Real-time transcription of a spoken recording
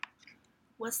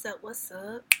What's up? What's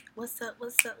up? What's up?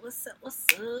 What's up? What's up? What's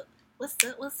up? What's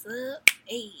up? What's up?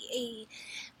 Hey, hey.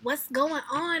 What's going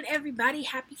on, everybody?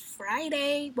 Happy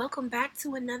Friday. Welcome back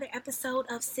to another episode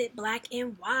of Sit Black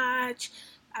and Watch.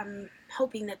 I'm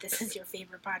hoping that this is your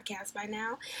favorite podcast by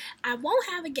now. I won't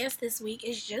have a guest this week.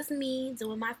 It's just me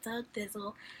doing my thug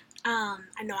thizzle. I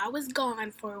know I was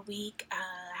gone for a week.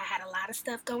 I had a lot of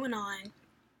stuff going on,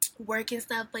 work and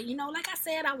stuff, but like I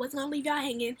said, I wasn't gonna leave y'all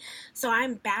hanging. So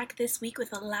I'm back this week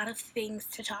with a lot of things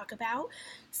to talk about.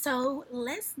 So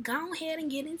let's go ahead and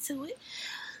get into it.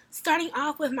 Starting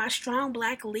off with my strong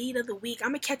black lead of the week, I'm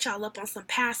gonna catch y'all up on some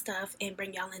past stuff and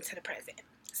bring y'all into the present.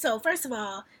 So first of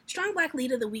all, strong black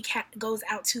lead of the week goes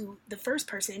out to the first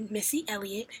person, Missy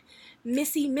Elliott.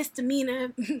 Missy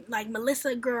misdemeanor like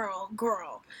Melissa girl.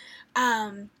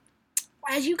 um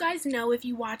as you guys know, if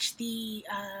you watch the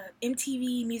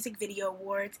MTV Music Video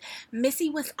Awards,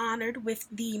 Missy was honored with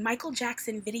the Michael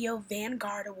Jackson Video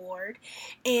Vanguard Award,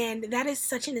 and that is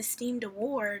such an esteemed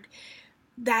award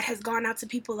that has gone out to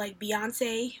people like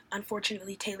Beyonce,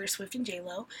 unfortunately Taylor Swift and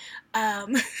J-Lo.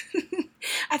 Um,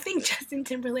 I think Justin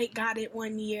Timberlake got it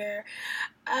one year.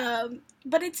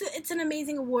 But it's an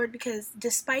amazing award because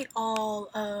despite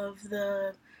all of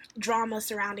the drama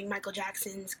surrounding Michael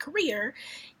Jackson's career,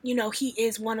 he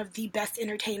is one of the best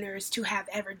entertainers to have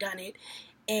ever done it.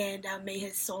 And may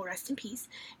his soul rest in peace.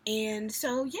 And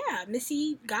so, yeah,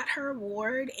 Missy got her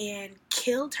award and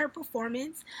killed her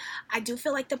performance. I do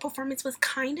feel like the performance was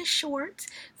kind of short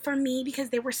for me because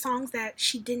there were songs that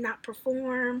she did not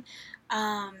perform.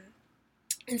 And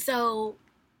so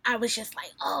I was just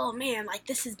like, oh man, like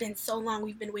this has been so long.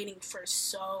 We've been waiting for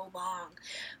so long.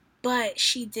 But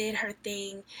she did her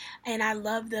thing, and I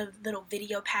love the little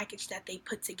video package that they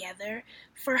put together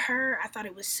for her. I thought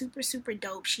it was super, super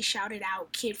dope. She shouted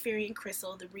out Kid Fury and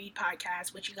Crystal, the Reed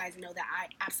podcast, which you guys know that I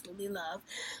absolutely love.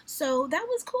 So that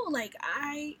was cool. Like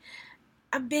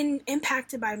I've been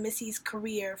impacted by Missy's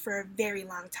career for a very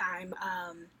long time.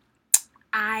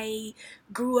 I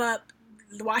grew up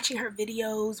watching her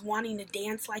videos, wanting to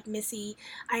dance like Missy.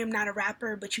 I am not a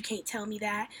rapper, but you can't tell me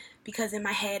that because in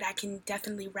my head I can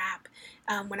definitely rap.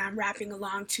 When I'm rapping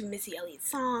along to Missy Elliott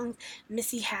songs,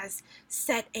 Missy has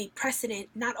set a precedent,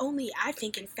 not only I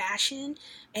think in fashion,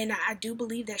 and I do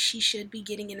believe that she should be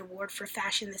getting an award for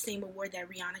fashion, the same award that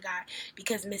Rihanna got,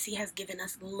 because Missy has given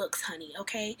us looks, honey,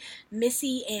 okay?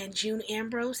 Missy and June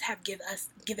Ambrose have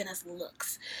given us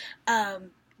looks.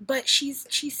 But she's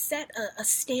set a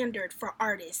standard for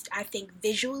artists, I think,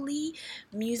 visually,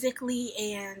 musically,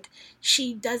 and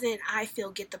she doesn't, I feel,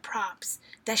 get the props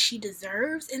that she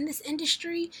deserves in this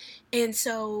industry. And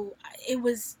so it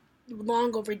was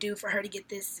long overdue for her to get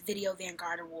this Video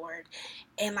Vanguard Award.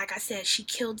 And like I said, she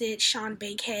killed it. Sean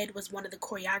Bankhead was one of the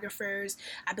choreographers.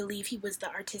 I believe he was the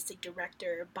artistic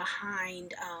director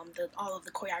behind all of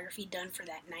the choreography done for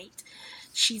that night.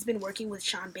 She's been working with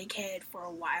Sean Bankhead for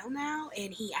a while now,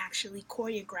 and he actually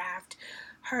choreographed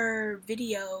her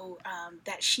video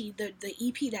the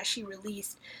EP that she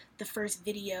released, the first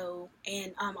video,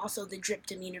 and also the Drip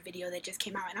Demeanor video that just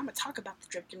came out. And I'm going to talk about the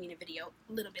Drip Demeanor video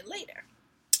a little bit later.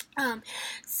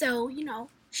 So,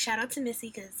 shout out to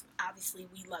Missy because obviously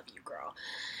we love you, girl.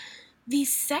 The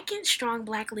second strong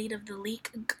black lead of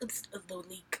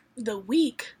the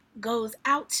week goes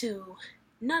out to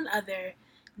none other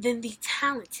than the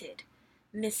talented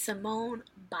Miss Simone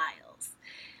Biles.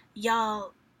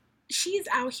 Y'all, she's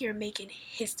out here making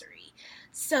history.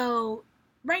 So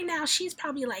right now she's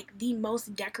probably like the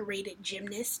most decorated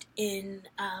gymnast in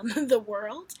the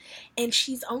world, and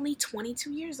she's only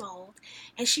 22 years old.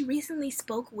 And she recently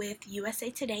spoke with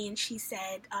USA Today, and she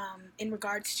said, in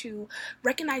regards to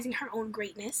recognizing her own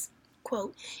greatness,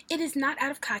 quote, "It is not out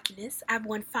of cockiness. I've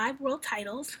won 5 world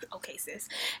titles." Okay, sis.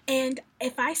 "And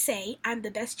if I say I'm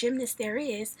the best gymnast there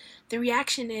is, the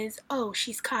reaction is, oh,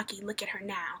 she's cocky, look at her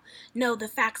now. No, the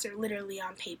facts are literally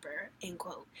on paper," end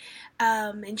quote.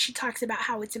 And she talks about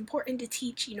how it's important to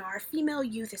teach, our female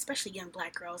youth, especially young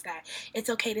black girls, that it's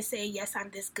okay to say, yes,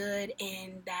 I'm this good,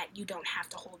 and that you don't have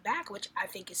to hold back, which I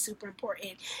think is super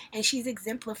important. And she's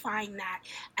exemplifying that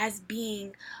as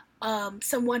being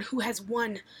someone who has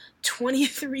won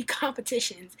 23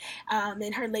 competitions.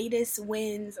 And her latest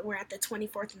wins were at the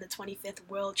 24th and the 25th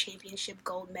World Championship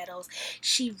gold medals.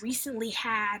 She recently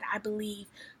had, I believe,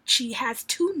 she has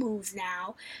 2 moves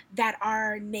now that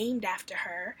are named after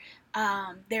her.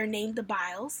 They're named the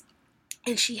Biles,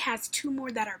 and she has 2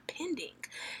 more that are pending.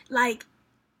 Like,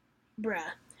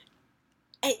 bruh.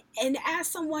 And as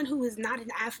someone who is not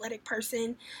an athletic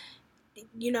person,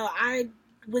 I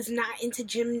was not into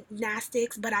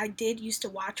gymnastics, but I did used to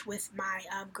watch with my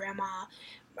grandma.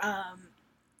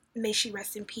 may she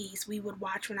rest in peace, we would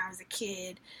watch when I was a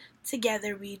kid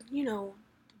together. We'd,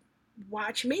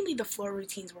 watch, mainly the floor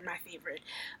routines were my favorite.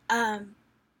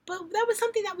 But that was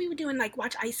something that we would do, and like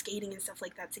watch ice skating and stuff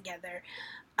like that together.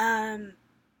 Um,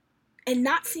 and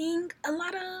not seeing a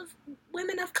lot of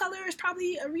women of color is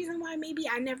probably a reason why maybe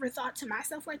I never thought to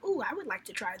myself like, "Ooh, I would like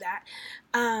to try that."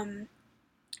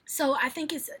 So I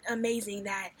think it's amazing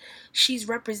that she's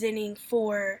representing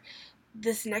for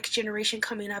this next generation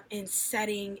coming up and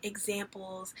setting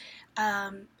examples.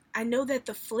 I know that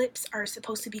the flips are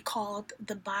supposed to be called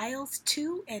the Biles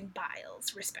 2 and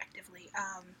Biles, respectively.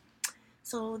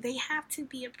 So they have to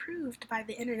be approved by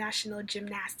the International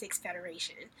Gymnastics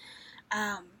Federation.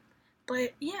 Um,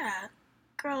 but yeah,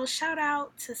 girl, shout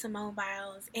out to Simone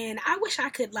Biles. And I wish I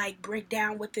could like break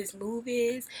down what this move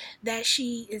is that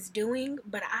she is doing,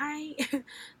 but I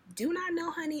do not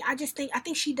know, honey. I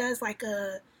think she does like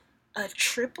a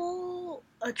triple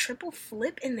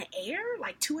flip in the air,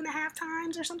 like 2.5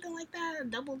 times or something like that, a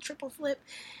double triple flip,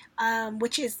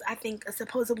 which is I think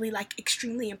supposedly like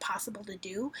extremely impossible to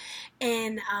do,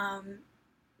 and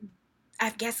I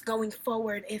guess going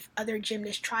forward, if other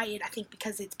gymnasts try it, I think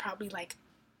because it's probably like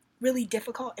really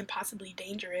difficult and possibly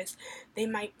dangerous, they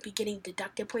might be getting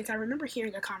deducted points. I remember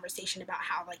hearing a conversation about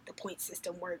how like the point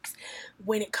system works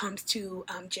when it comes to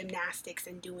gymnastics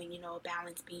and doing, a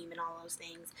balance beam and all those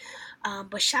things.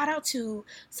 But shout out to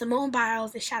Simone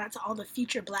Biles and shout out to all the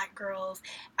future black girls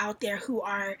out there who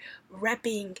are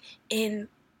repping in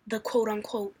the quote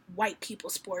unquote white people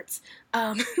sports,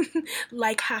 um,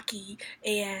 like hockey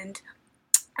and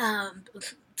um,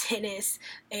 tennis,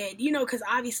 and because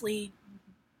obviously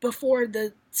before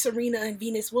the Serena and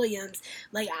Venus Williams,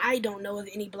 like I don't know of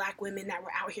any black women that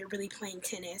were out here really playing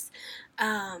tennis.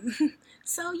 Um,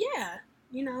 so yeah,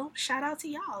 shout out to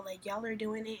y'all. Like y'all are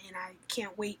doing it, and I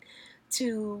can't wait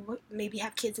to maybe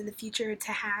have kids in the future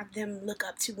to have them look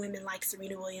up to women like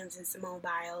Serena Williams and Simone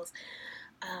Biles.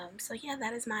 So yeah,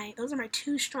 those are my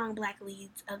two strong black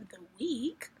leads of the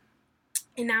week.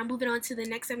 And now moving on to the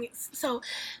next segment. So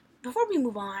before we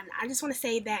move on, I just want to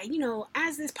say that,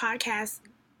 as this podcast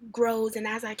grows and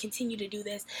as I continue to do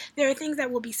this, there are things that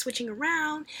will be switching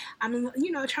around. I'm,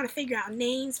 trying to figure out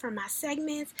names for my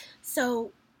segments.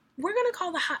 So we're going to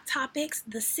call the hot topics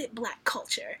the sit black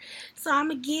culture. So I'm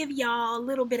going to give y'all a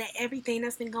little bit of everything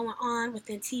that's been going on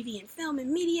within TV and film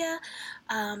and media.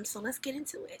 So let's get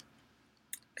into it.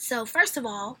 So first of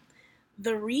all,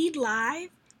 the Read Live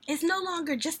is no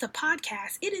longer just a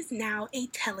podcast, it is now a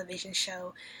television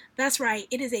show. That's right,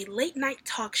 it is a late night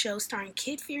talk show starring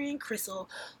Kid Fury and Crissle,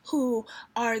 who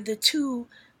are the two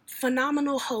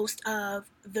phenomenal hosts of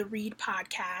the Read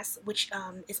podcast, which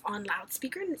is on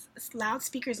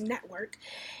Loudspeakers Network.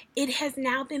 It has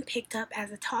now been picked up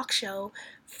as a talk show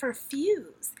for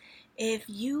Fuse. If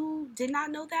you did not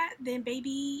know that, then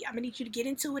baby, I'm gonna need you to get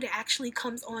into it. It actually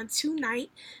comes on tonight.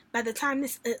 By the time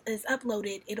this is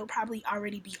uploaded, it'll probably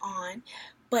already be on.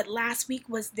 But last week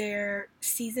was their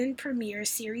series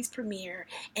premiere,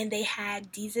 and they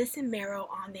had Desus and Mero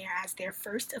on there as their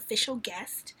first official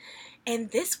guest.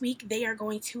 And this week they are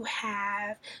going to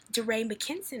have DeRay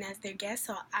McKinson as their guest.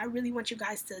 So I really want you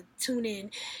guys to tune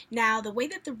in. Now, the way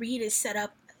that the Read is set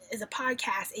up as a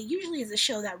podcast, it usually is a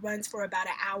show that runs for about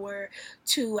an hour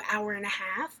to hour and a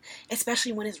half,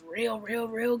 especially when it's real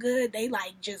good. They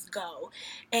like just go.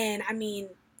 And I mean,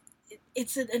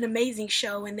 it's an amazing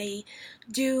show, and they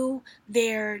do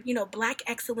their, black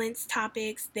excellence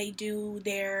topics. They do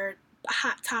their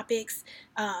hot topics,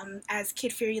 as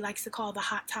Kid Fury likes to call the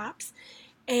hot tops.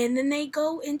 And then they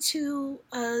go into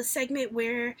a segment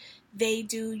where they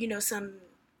do, some,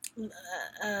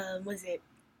 what is it?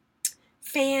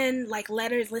 Fan like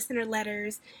letters, listener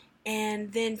letters,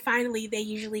 and then finally they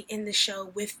usually end the show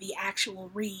with the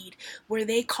actual read where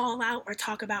they call out or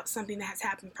talk about something that has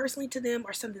happened personally to them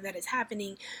or something that is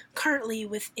happening currently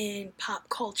within pop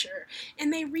culture,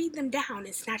 and they read them down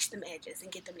and snatch them edges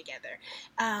and get them together.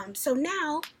 So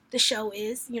now the show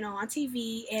is, on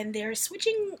TV, and they're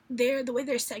switching the way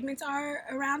their segments are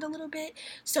around a little bit.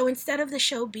 So instead of the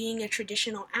show being a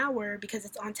traditional hour, because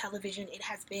it's on television, it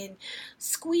has been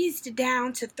squeezed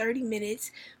down to 30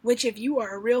 minutes, which if you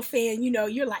are a real fan,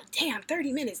 you're like, damn,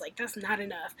 30 minutes, like that's not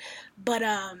enough. But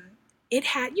it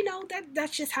had,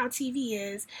 that's just how TV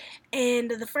is.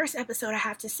 And the first episode, I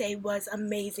have to say, was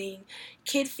amazing.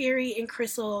 Kid Fury and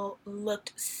Crissle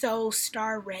looked so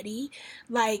star ready.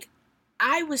 Like,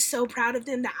 I was so proud of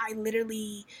them that I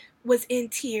literally was in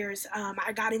tears.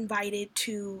 I got invited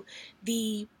to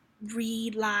the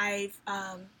Read Live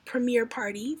premiere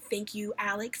party. Thank you,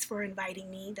 Alex, for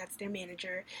inviting me. That's their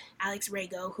manager, Alex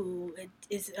Rago, who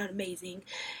is amazing.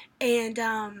 And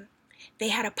they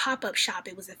had a pop-up shop.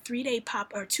 It was a 2-day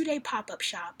pop-up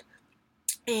shop.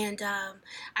 And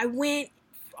I went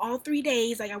all 3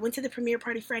 days. Like, I went to the premiere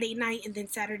party Friday night, and then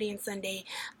Saturday and Sunday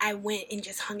I went and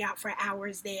just hung out for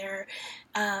hours there.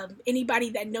 Anybody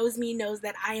that knows me knows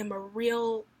that I am a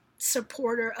real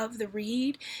supporter of the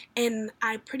Read, and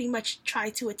I pretty much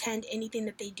try to attend anything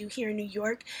that they do here in New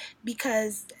York,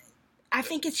 because I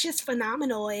think it's just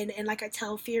phenomenal. And like I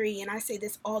tell Fury, and I say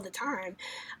this all the time,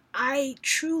 I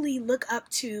truly look up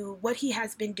to what he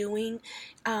has been doing,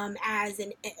 as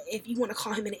if you want to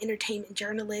call him an entertainment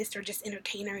journalist or just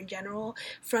entertainer in general,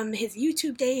 from his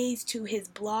YouTube days to his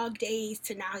blog days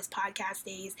to now his podcast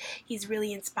days. He's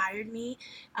really inspired me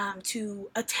to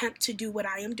attempt to do what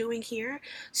I am doing here.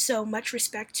 So much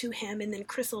respect to him. And then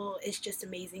Crystal is just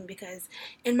amazing, because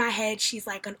in my head, she's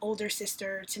like an older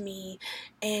sister to me,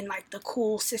 and like the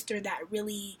cool sister that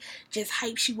really just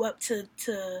hypes you up to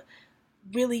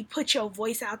really put your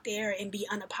voice out there and be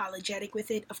unapologetic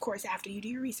with it. Of course, after you do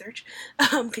your research,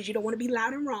 because you don't want to be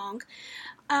loud and wrong.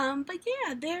 But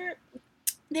yeah, they're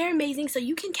amazing. So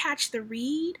you can catch The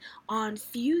Read on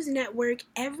Fuse Network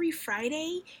every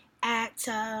Friday at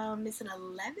is it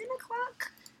 11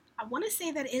 o'clock? I want to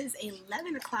say that it is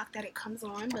 11 o'clock that it comes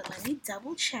on, but let me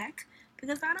double check,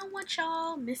 because I don't want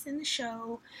y'all missing the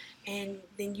show and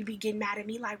then you be getting mad at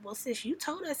me like, well, sis, you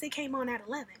told us it came on at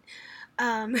 11.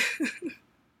 Um,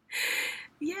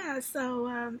 yeah,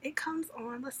 so it comes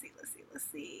on. Let's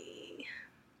see.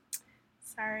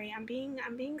 Sorry, I'm being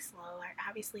slow. I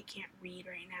obviously can't read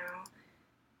right now.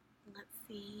 Let's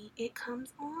see. It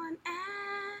comes on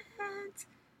at.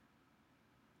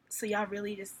 So y'all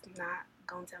really just not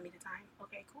gonna tell me the time?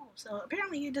 Okay, cool. So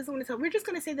apparently it doesn't want to tell. We're just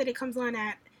gonna say that it comes on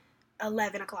at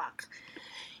 11 o'clock.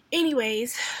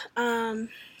 Anyways,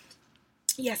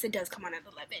 yes, it does come on at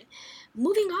 11.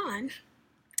 Moving on.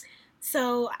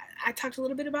 So I talked a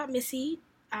little bit about Missy,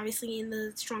 obviously in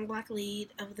the Strong Black Lead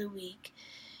of the week.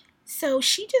 So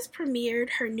she just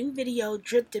premiered her new video,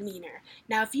 Drip Demeanor.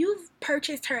 Now, if you've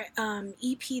purchased her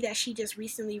EP that she just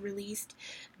recently released,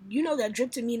 you know that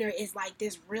Drip Demeanor is like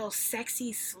this real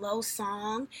sexy, slow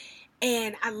song.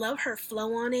 And I love her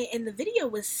flow on it. And the video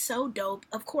was so dope.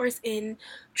 Of course, in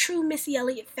true Missy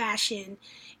Elliott fashion,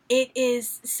 it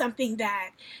is something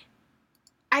that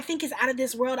I think is out of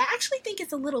this world. I actually think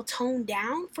it's a little toned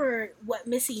down for what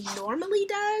Missy normally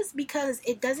does, because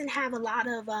it doesn't have a lot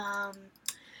of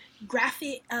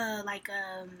graphic, CGI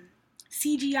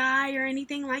or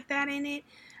anything like that in it.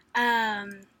 I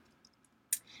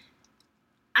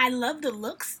love the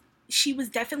looks. She was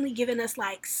definitely giving us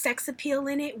like sex appeal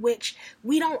in it, which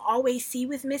we don't always see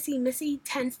with Missy. Missy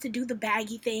tends to do the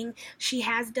baggy thing. She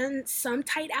has done some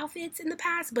tight outfits in the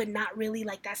past, but not really.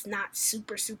 Like, that's not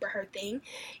super her thing.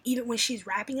 Even when she's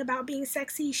rapping about being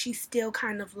sexy, she's still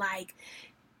kind of like,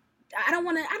 I don't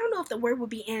know if the word would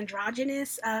be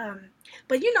androgynous,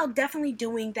 but definitely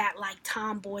doing that like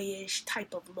tomboyish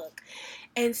type of look.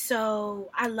 And so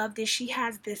I love this. She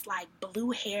has this like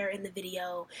blue hair in the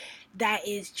video that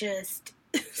is just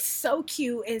so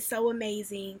cute and so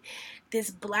amazing. This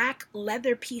black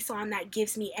leather piece on that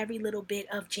gives me every little bit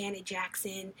of Janet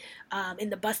Jackson in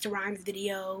the Busta Rhymes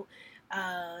video.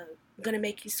 Gonna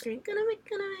make you scream, gonna make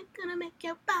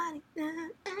your body.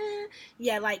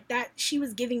 Yeah, like that. She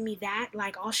was giving me that.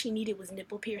 Like, all she needed was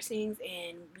nipple piercings,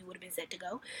 and we would have been set to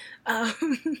go.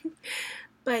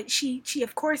 But she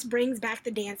of course brings back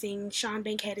the dancing. Sean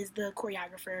Bankhead is the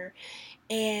choreographer,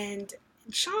 and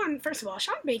Sean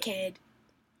Bankhead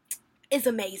is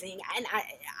amazing, and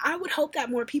I would hope that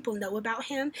more people know about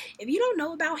him. If you don't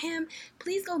know about him,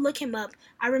 please go look him up.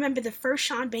 I remember the first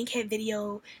Sean Bankhead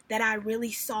video that I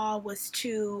really saw was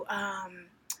to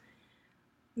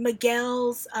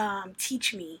Miguel's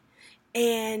Teach Me.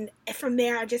 And from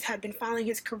there, I just had been following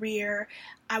his career.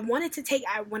 When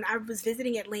I was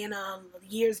visiting Atlanta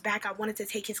years back, I wanted to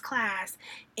take his class,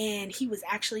 and he was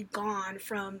actually gone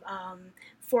from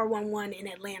 411 in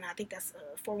Atlanta. I think that's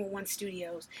 411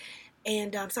 Studios.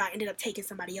 And so I ended up taking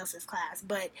somebody else's class.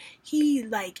 But he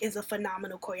like is a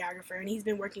phenomenal choreographer, and he's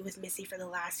been working with Missy for the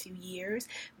last few years,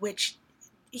 which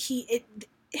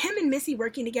him and Missy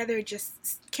working together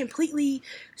just completely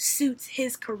suits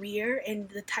his career and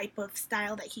the type of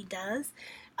style that he does.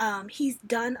 He's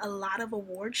done a lot of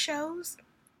award shows.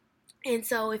 And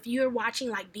so if you're watching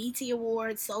like BT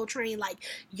Awards, Soul Train, like,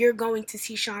 you're going to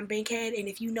see Sean Bankhead. And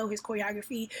if you know his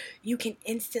choreography, you can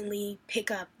instantly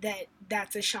pick up that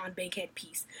that's a Sean Bankhead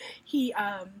piece. He's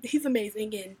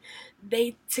amazing, and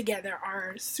they together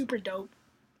are super dope.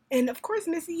 And of course,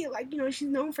 Missy, like, she's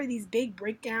known for these big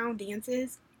breakdown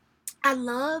dances. I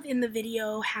love in the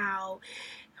video how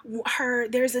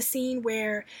There's a scene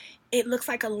where it looks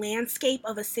like a landscape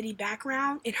of a city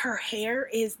background, and her hair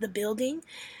is the building.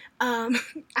 Um,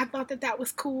 I thought that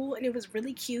was cool, and it was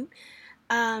really cute.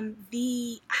 I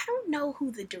don't know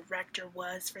who the director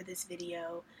was for this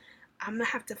video. I'm gonna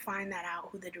have to find that out,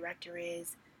 who the director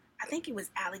is. I think it was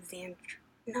Alexandra.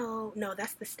 No,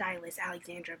 that's the stylist,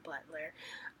 Alexandra Butler.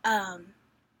 Um,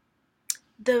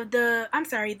 I'm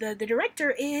sorry, the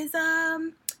director is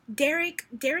Derek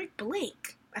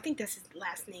Blink. I think that's his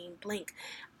last name, Blink.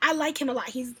 I like him a lot.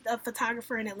 He's a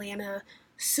photographer in Atlanta,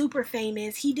 super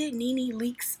famous. He did Nene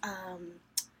Leakes.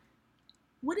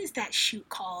 What is that shoot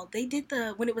called? They did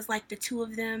when it was like the two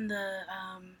of them.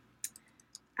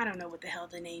 I don't know what the hell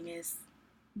the name is,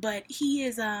 but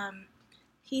he's a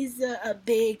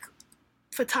big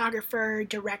photographer,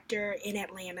 director in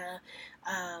Atlanta,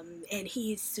 and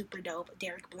he's super dope.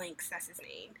 Derek Blinks, that's his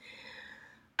name.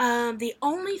 The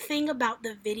only thing about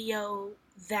the video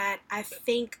that I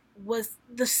think was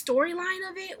the storyline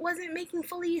of it wasn't making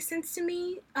fully sense to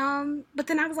me. But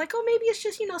then I was like, oh, maybe it's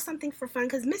just, something for fun,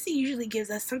 because Missy usually gives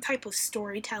us some type of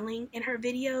storytelling in her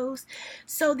videos.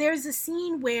 So there's a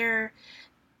scene where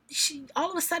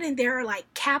all of a sudden there are like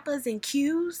Kappas and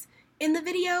Qs in the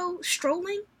video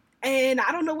strolling, and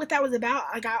I don't know what that was about.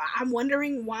 Like I'm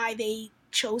wondering why they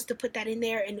chose to put that in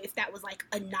there, and if that was like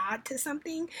a nod to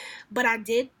something. But I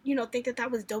did, think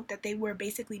that was dope, that they were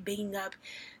basically bigging up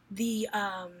the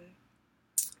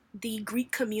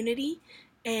Greek community.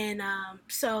 And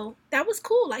so that was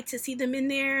cool, like, to see them in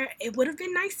there. It would have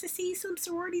been nice to see some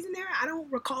sororities in there. I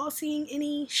don't recall seeing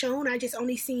any shown. I just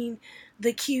only seen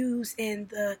the Qs and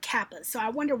the Kappas. So I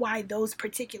wonder why those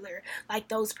particular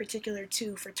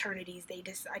two fraternities they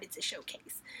decided to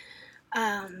showcase.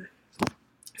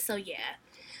 So yeah.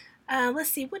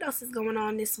 Let's see what else is going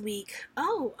on this week.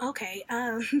 Oh, okay.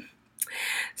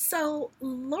 So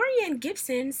Laurieann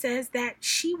Gibson says that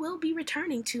she will be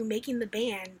returning to Making the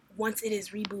Band once it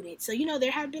is rebooted. So,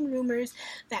 there have been rumors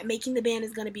that Making the Band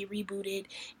is going to be rebooted,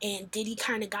 and Diddy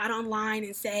kind of got online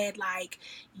and said, like,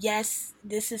 yes,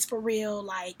 this is for real,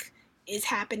 like, it's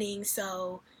happening.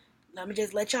 So let me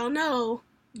just let y'all know.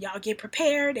 Y'all get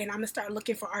prepared, and I'm going to start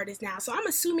looking for artists now. So I'm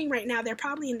assuming right now they're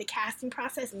probably in the casting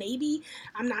process, maybe.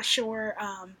 I'm not sure.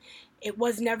 It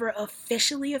was never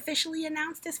officially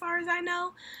announced as far as I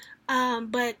know.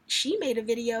 But she made a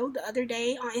video the other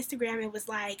day on Instagram. It was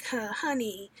like,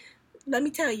 honey, let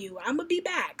me tell you, I'm going to be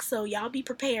back. So y'all be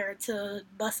prepared to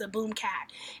bust a boom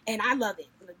cat. And I love it.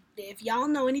 If y'all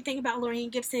know anything about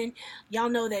Laurieann Gibson, y'all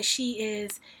know that she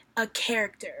is a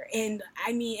character. And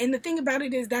I mean, and the thing about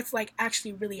it is that's like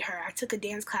actually really her. I took a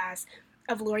dance class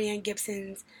of Laurieann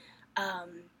Gibson's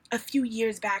a few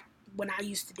years back when I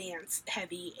used to dance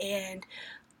heavy. And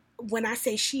when I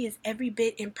say she is every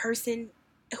bit in person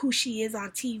who she is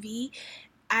on TV,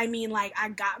 I mean, like, I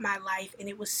got my life, and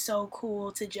it was so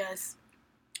cool to just,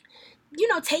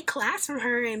 take class from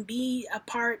her and be a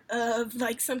part of,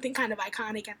 like, something kind of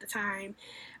iconic at the time.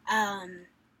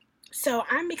 So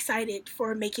I'm excited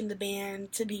for Making the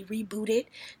Band to be rebooted.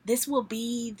 This will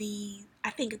be I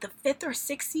think the 5th or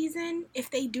 6th season, if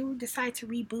they do decide to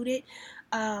reboot it.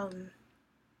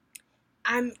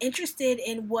 I'm interested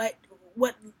in what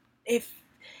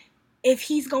if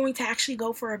he's going to actually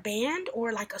go for a band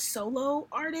or like a solo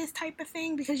artist type of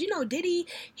thing, because Diddy,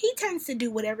 he tends to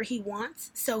do whatever he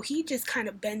wants, so he just kind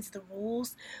of bends the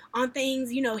rules on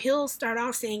things. He'll start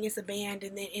off saying it's a band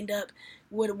and then end up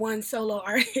with one solo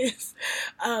artist,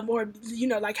 or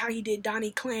like how he did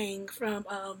Donnie Klang from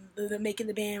the Making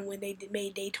the Band, when they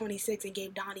made Day 26 and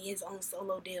gave Donnie his own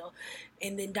solo deal,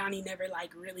 and then Donnie never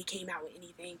like really came out with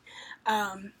anything.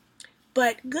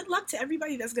 But good luck to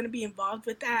everybody that's going to be involved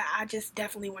with that. I just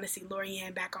definitely want to see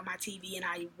Laurieann back on my TV, and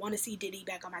I want to see Diddy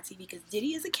back on my TV, because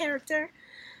Diddy is a character.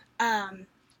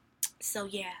 So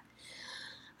yeah.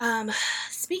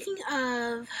 Speaking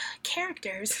of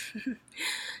characters,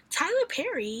 Tyler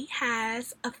Perry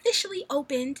has officially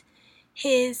opened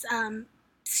his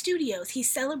studios. He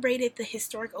celebrated the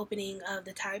historic opening of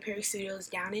the Tyler Perry Studios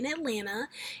down in Atlanta,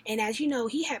 and as you know,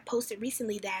 he had posted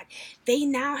recently that they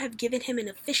now have given him an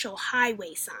official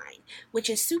highway sign, which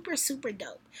is super, super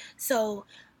dope. So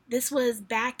this was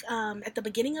back at the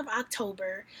beginning of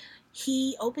October.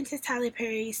 He opened his Tyler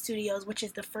Perry Studios, which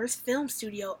is the first film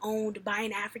studio owned by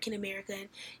an African American,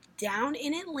 down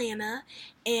in Atlanta,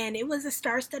 and it was a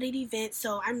star-studded event.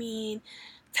 So I mean,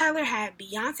 Tyler had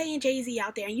Beyonce and Jay-Z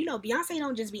out there, and Beyonce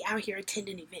don't just be out here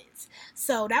attending events.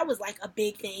 So that was like a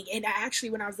big thing. And actually,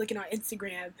 when I was looking on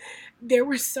Instagram, there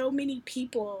were so many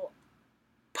people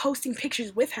posting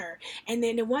pictures with her, and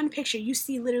then in one picture you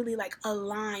see literally like a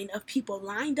line of people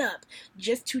lined up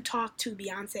just to talk to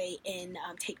Beyonce and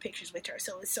take pictures with her.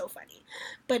 So it's so funny.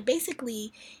 But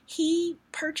basically, he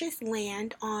purchased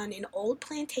land on an old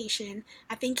plantation.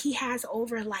 I think he has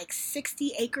over like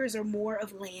 60 acres or more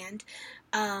of land.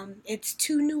 It's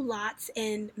two new lots,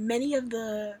 and many of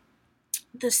the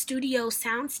studio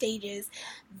sound stages,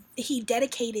 he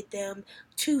dedicated them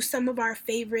to some of our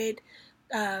favorite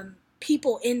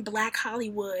people in Black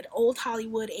Hollywood, old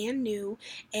Hollywood and new.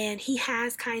 And he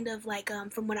has kind of like,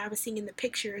 from what I was seeing in the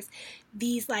pictures,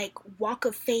 these like Walk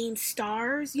of Fame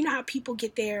stars. You know how people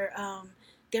get their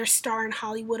star in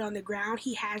Hollywood on the ground?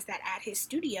 He has that at his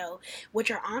studio, which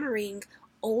are honoring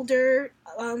older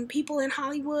people in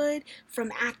Hollywood,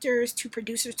 from actors to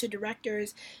producers to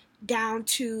directors, down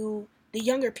to the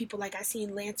younger people. Like I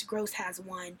seen Lance Gross has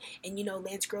one, and you know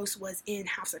Lance Gross was in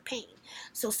House of Pain.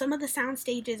 So some of the sound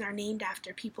stages are named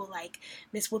after people like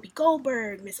Miss Whoopi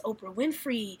Goldberg, Miss Oprah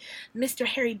Winfrey, Mr.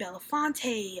 Harry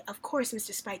Belafonte, of course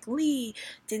Mr. Spike Lee,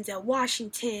 Denzel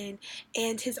Washington,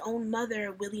 and his own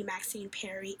mother, Willie Maxine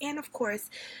Perry, and of course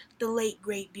the late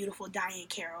great beautiful Diahann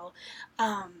Carroll.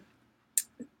 Um,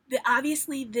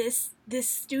 Obviously this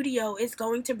studio is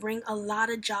going to bring a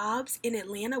lot of jobs in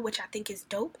Atlanta, which I think is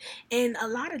dope, and a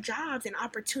lot of jobs and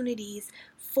opportunities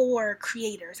for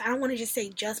creators. I don't want to just say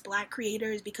just Black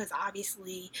creators, because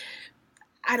obviously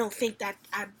I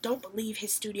don't believe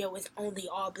his studio is only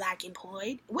all Black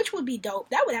employed, which would be dope.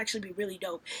 That would actually be really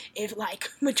dope if like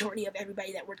majority of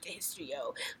everybody that worked at his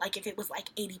studio, like if it was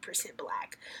like 80%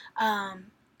 Black.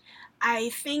 I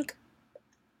think,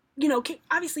 you know,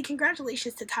 obviously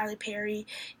congratulations to Tyler Perry.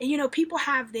 And you know, people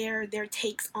have their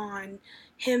takes on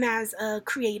him as a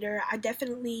creator. I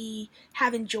definitely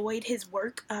have enjoyed his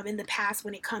work in the past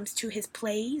when it comes to his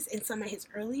plays and some of his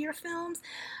earlier films.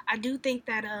 I do think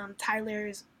that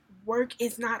Tyler's work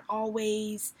is not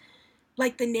always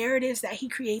like, the narratives that he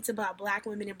creates about Black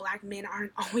women and Black men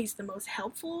aren't always the most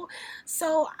helpful.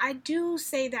 So I do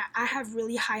say that I have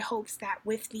really high hopes that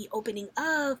with the opening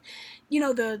of, you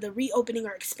know, the reopening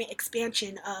or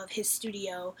expansion of his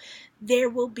studio, there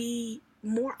will be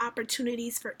more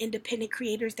opportunities for independent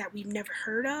creators that we've never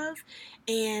heard of,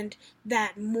 and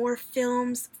that more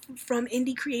films from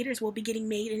indie creators will be getting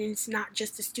made, and it's not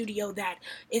just a studio that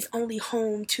is only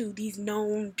home to these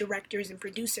known directors and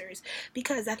producers.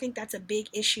 Because I think that's a big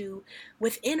issue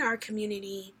within our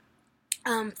community,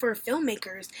 for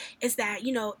filmmakers, is that,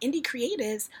 you know, indie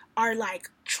creatives are like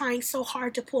trying so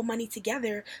hard to pull money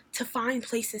together to find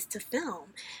places to film.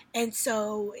 And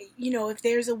so, you know, if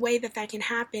there's a way that can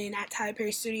happen at Tyler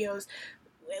Perry Studios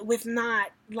with not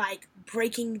like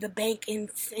breaking the bank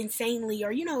insanely,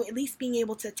 or you know, at least being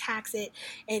able to tax it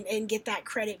and get that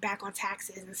credit back on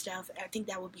taxes and stuff, I think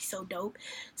that would be so dope.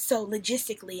 So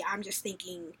logistically, I'm just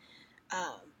thinking,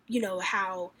 you know,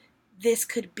 how this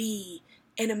could be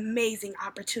an amazing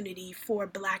opportunity for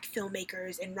Black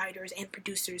filmmakers and writers and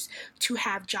producers to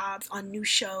have jobs on new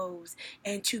shows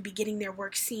and to be getting their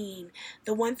work seen.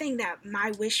 The one thing that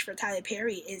my wish for Tyler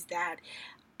Perry is that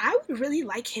I would really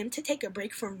like him to take a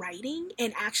break from writing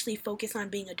and actually focus on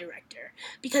being a director,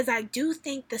 because I do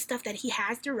think the stuff that he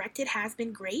has directed has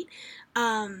been great.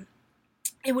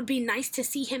 It would be nice to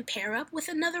see him pair up with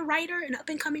another writer, an up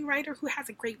and coming writer who has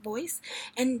a great voice,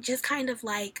 and just kind of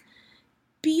like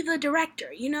be the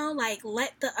director, you know, like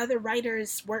let the other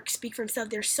writers' work speak for himself.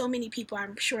 There's so many people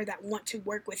I'm sure that want to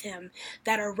work with him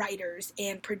that are writers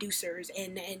and producers,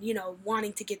 and you know,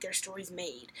 wanting to get their stories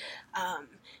made.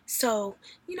 So,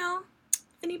 you know, if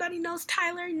anybody knows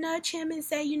Tyler, nudge him and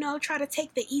say, you know, try to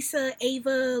take the Issa,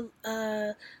 Ava,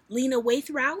 Lena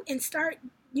Waithe route and start,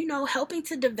 you know, helping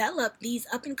to develop these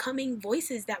up and coming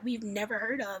voices that we've never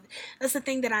heard of. That's the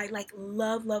thing that I like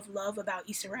love about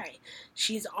Issa Rae.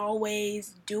 She's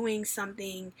always doing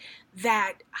something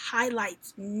that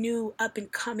highlights new up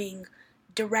and coming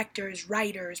directors,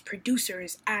 writers,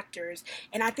 producers, actors,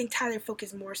 and I think Tyler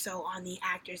focuses more so on the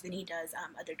actors than he does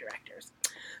other directors.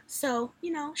 So,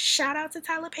 you know, shout out to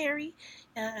Tyler Perry,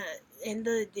 uh, and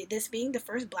this being the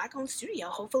first Black-owned studio.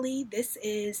 Hopefully, this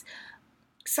is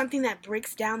something that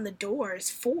breaks down the doors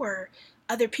for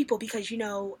other people, because you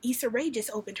know, Issa Rae just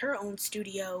opened her own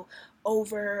studio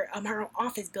over her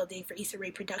office building for Issa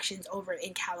Rae Productions over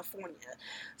in California.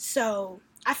 So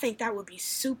I think that would be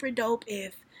super dope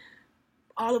if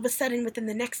all of a sudden within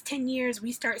the next 10 years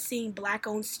we start seeing Black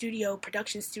owned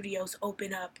production studios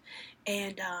open up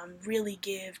and really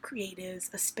give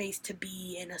creatives a space to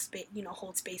be and a space, you know,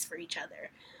 hold space for each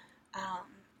other. um,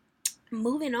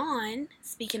 Moving on,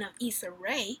 speaking of Issa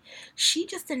Rae, she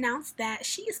just announced that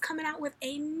she is coming out with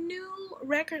a new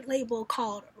record label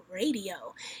called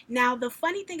radio. Now, the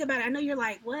funny thing about it, I know you're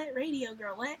like, what? Radio,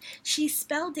 girl, what? She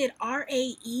spelled it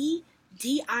Raedio.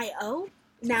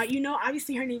 Now,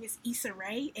 obviously her name is Issa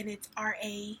Rae, and it's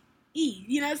Rae.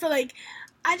 So like,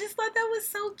 I just thought that was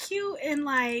so cute, and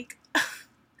like,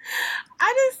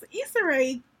 Issa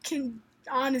Rae can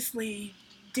honestly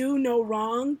do no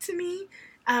wrong to me.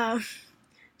 Um,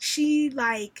 she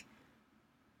like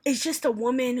is just a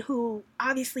woman who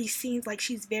obviously seems like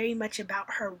she's very much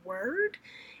about her word,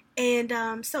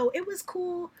 and so it was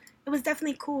cool. It was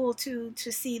definitely cool to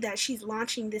see that she's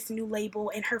launching this new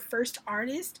label, and her first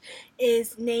artist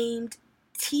is named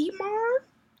Timar.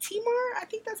 Timar, I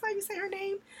think that's how you say her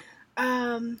name.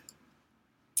 Um,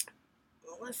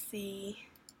 let's see.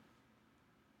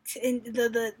 And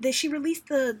she released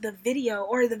the video,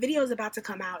 or the video is about to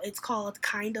come out. It's called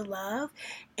Kinda Love,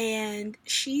 and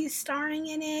she's starring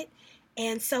in it,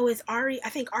 and so is Ari. I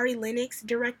think Ari Lennox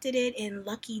directed it, and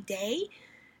Lucky Day,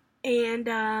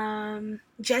 and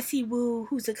Jessie Woo,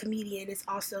 who's a comedian, is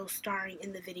also starring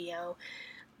in the video.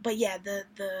 But yeah,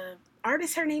 the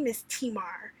artist, her name is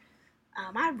Timar.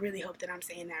 I really hope that I'm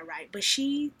saying that right. But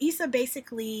Issa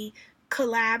basically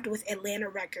collabed with Atlanta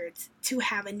Records to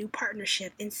have a new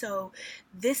partnership. And so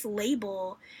this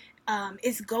label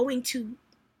is going to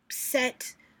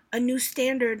set a new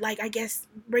standard, like, I guess,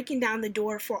 breaking down the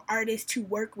door for artists to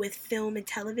work with film and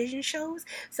television shows.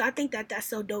 So I think that that's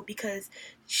so dope, because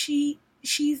she's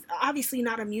obviously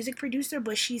not a music producer,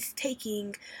 but she's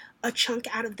taking a chunk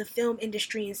out of the film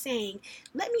industry and saying,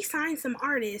 let me sign some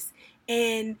artists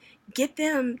and get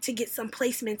them to get some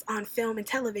placements on film and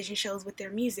television shows with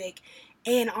their music,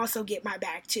 and also get my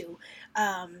bag too.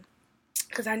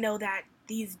 Because I know that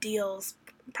these deals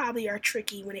probably are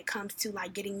tricky when it comes to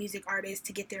like getting music artists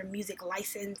to get their music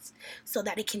licensed so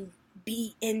that it can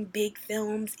be in big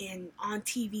films and on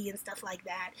TV and stuff like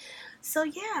that. So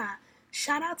yeah,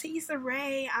 shout out to Issa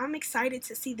Rae. I'm excited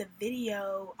to see the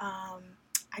video.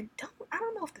 I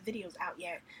don't know if the video's out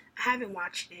yet. I haven't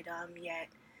watched it yet.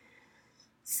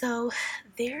 So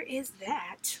there is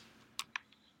that.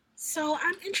 So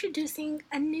I'm introducing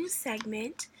a new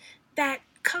segment that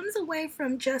comes away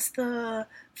from just the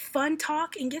fun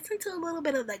talk and gets into a little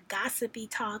bit of the gossipy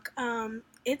talk.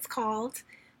 It's called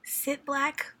Sit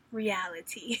Black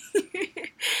Reality.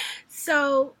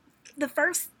 So the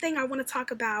first thing I want to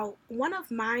talk about, one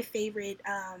of my favorite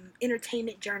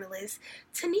entertainment journalists,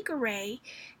 Tanika Ray,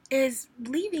 is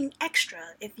leaving Extra.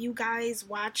 If you guys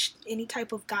watch any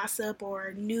type of gossip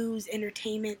or news,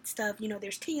 entertainment stuff,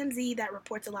 there's TMZ that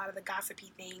reports a lot of the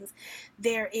gossipy things.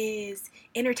 There is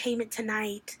Entertainment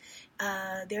Tonight.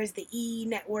 There's the E!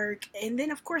 Network. And then,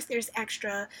 of course, there's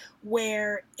Extra,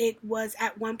 where it was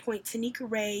at one point Tanika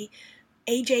Ray,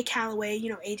 AJ Calloway,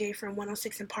 AJ from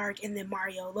 106 & Park, and then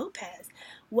Mario Lopez.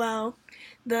 Well,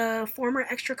 the former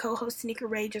Extra co-host Tanika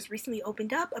Ray just recently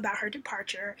opened up about her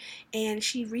departure, and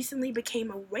she recently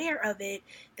became aware of it,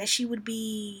 that she would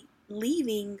be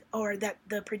leaving, or that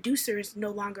the producers no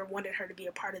longer wanted her to be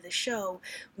a part of the show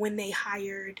when they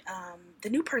hired the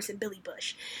new person, Billy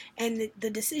Bush. And the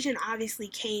decision obviously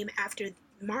came after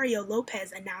Mario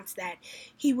Lopez announced that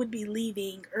he would be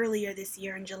leaving earlier this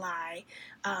year in July.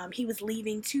 He was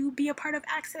leaving to be a part of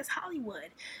Access Hollywood.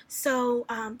 So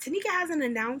Tanika hasn't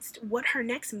announced what her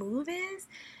next move is.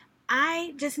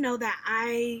 I just know that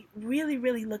I really,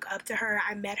 really look up to her.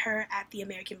 I met her at the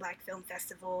American Black Film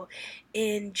Festival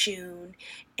in June,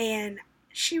 and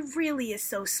she really is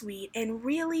so sweet and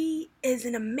really is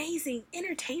an amazing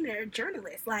entertainment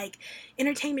journalist.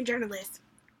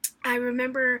 I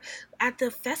remember at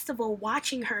the festival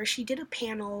watching her. She did a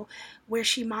panel where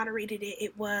she moderated it.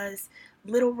 It was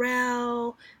Little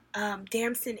Rel,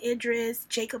 Damson Idris,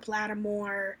 Jacob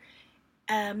Lattimore,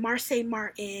 Marsai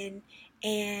Martin,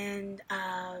 and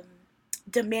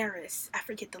Damaris. I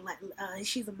forget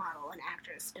she's a model, an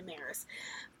actress, Damaris.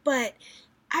 But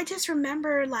I just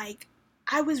remember, like,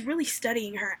 I was really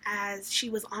studying her as she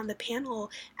was on the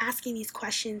panel asking these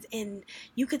questions, and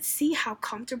you could see how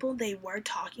comfortable they were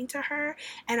talking to her.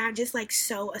 And I just like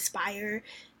so aspire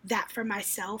that for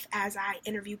myself as I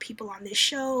interview people on this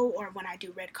show or when I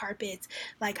do red carpets.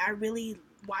 Like, I really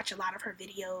watch a lot of her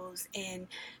videos, and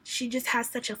she just has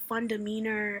such a fun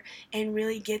demeanor and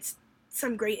really gets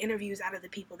some great interviews out of the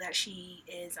people that she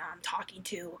is talking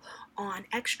to on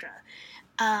Extra.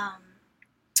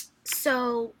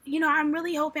 So, I'm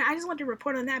really hoping, I just want to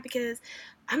report on that, because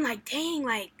I'm like, dang,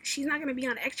 like, she's not going to be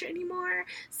on Extra anymore.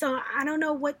 So I don't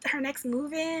know what her next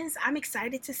move is. I'm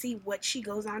excited to see what she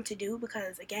goes on to do,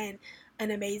 because, again, an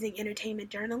amazing entertainment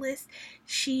journalist.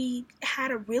 She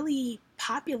had a really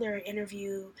popular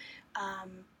interview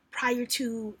prior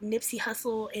to Nipsey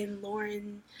Hussle and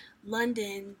Lauren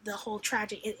London, the whole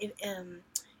tragic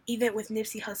event with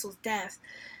Nipsey Hussle's death.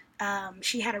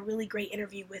 She had a really great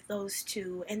interview with those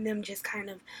two and them just kind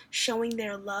of showing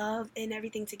their love and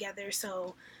everything together.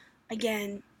 So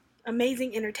again,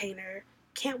 amazing entertainer.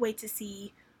 Can't wait to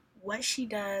see what she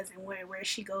does and where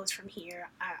she goes from here.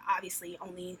 Obviously,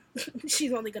 only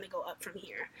she's only gonna go up from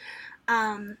here.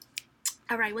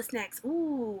 All right, what's next?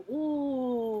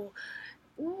 Ooh.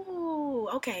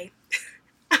 Okay,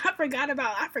 I forgot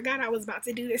I was about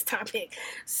to do this topic.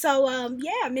 So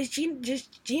yeah,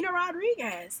 Gina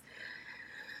Rodriguez.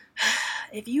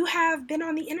 If you have been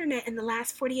on the internet in the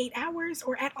last 48 hours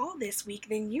or at all this week,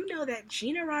 then you know that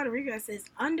Gina Rodriguez is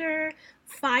under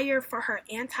fire for her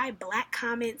anti-black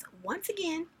comments once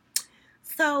again.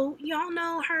 So, y'all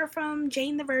know her from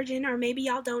Jane the Virgin, or maybe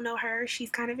y'all don't know her. She's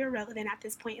kind of irrelevant at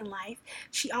this point in life.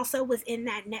 She also was in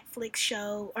that Netflix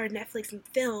show, or Netflix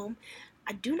film.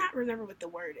 I do not remember what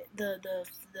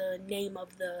the name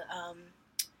of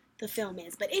the film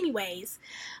is. But anyways,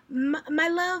 my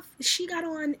love, she got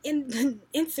on in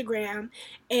Instagram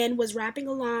and was rapping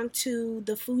along to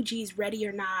the Fugees' Ready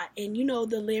or Not. And you know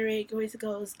the lyric where it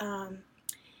goes,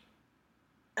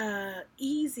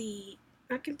 easy.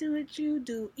 I can do what you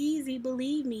do, easy,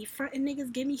 believe me. Frontin'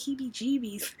 niggas give me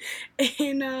heebie-jeebies.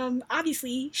 And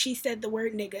obviously she said the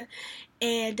word nigga.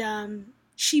 And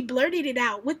she blurted it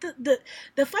out. With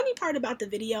the funny part about the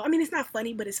video, I mean, it's not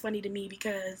funny, but it's funny to me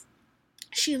because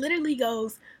she literally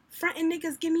goes, frontin'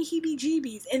 niggas give me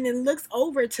heebie-jeebies, and then looks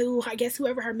over to, I guess,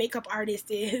 whoever her makeup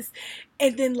artist is,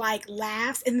 and then, like,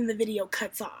 laughs, and then the video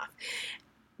cuts off.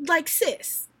 Like,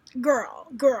 sis, girl,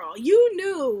 you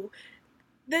knew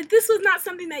that this was not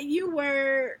something that you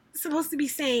were supposed to be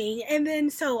saying. And then,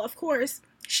 so, of course,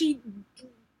 she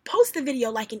posts the video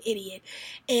like an idiot,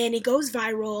 and it goes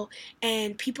viral,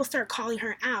 and people start calling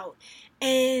her out.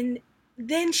 And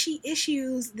then she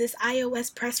issues this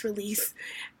iOS press release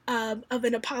of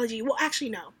an apology. Well,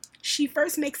 actually, no. She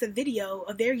first makes a video,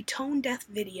 a very tone-deaf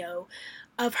video,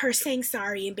 of her saying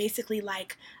sorry and basically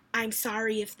like, I'm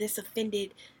sorry if this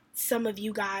offended some of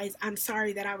you guys. I'm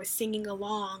sorry that I was singing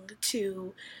along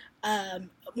to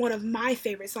one of my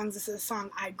favorite songs. This is a song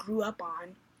I grew up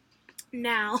on.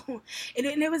 Now,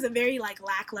 it was a very like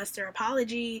lackluster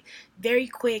apology, very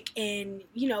quick, and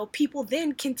you know, people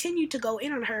then continued to go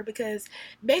in on her because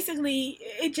basically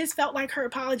it just felt like her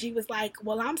apology was like,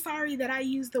 well, I'm sorry that I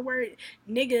used the word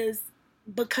niggas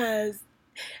because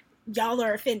y'all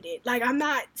are offended. Like, I'm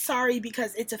not sorry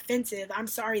because it's offensive. I'm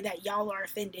sorry that y'all are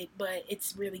offended, but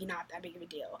it's really not that big of a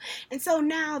deal. And so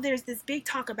now there's this big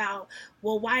talk about,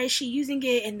 well, why is she using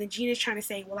it? And then Gina's trying to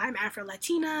say, well, I'm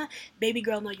Afro-Latina. Baby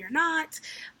girl, no, you're not.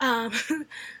 Um,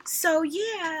 so,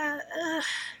 yeah,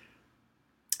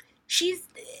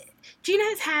 Gina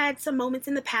has had some moments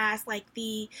in the past, like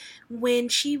when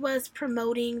she was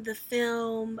promoting the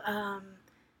film,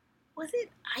 was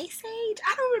it Ice Age?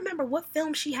 I don't remember what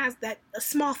film she has that,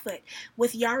 Smallfoot,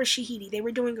 with Yara Shahidi. They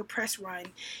were doing a press run,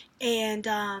 and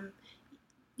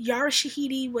Yara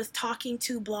Shahidi was talking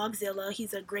to Blogzilla.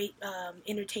 He's a great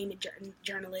entertainment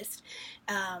journalist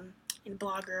and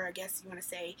blogger, I guess you want to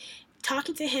say,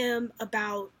 talking to him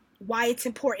about why it's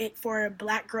important for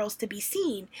black girls to be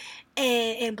seen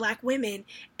and black women.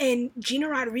 And Gina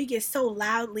Rodriguez so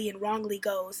loudly and wrongly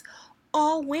goes,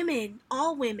 all women.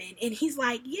 And he's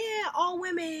like, yeah, all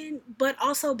women, but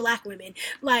also black women.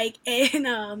 Like,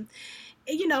 and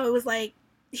you know, it was like,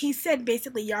 he said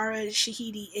basically Yara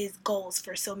Shahidi is goals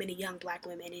for so many young black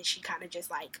women, and she kind of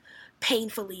just like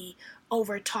painfully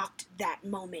overtalked that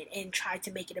moment and tried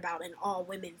to make it about an all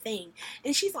women thing.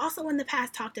 And she's also in the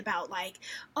past talked about like,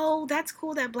 oh, that's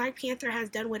cool that Black Panther has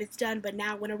done what it's done, but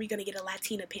now when are we going to get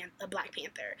a Black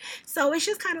Panther? So it's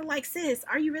just kind of like, sis,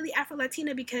 are you really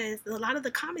Afro-Latina? Because a lot of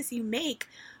the comments you make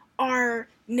are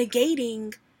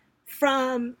negating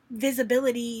from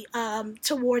visibility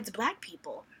towards black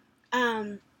people.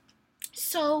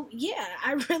 So yeah,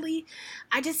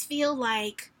 I just feel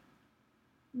like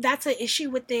that's an issue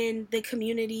within the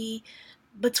community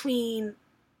between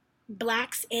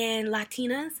blacks and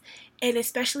Latinas, and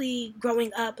especially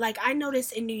growing up. Like, I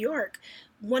noticed in New York,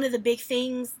 one of the big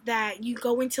things that you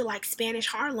go into like Spanish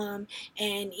Harlem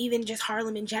and even just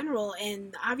Harlem in general,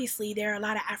 and obviously there are a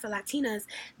lot of Afro-Latinas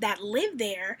that live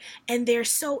there, and they're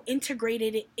so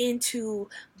integrated into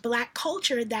black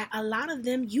culture that a lot of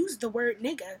them use the word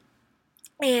nigga,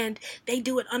 and they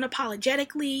do it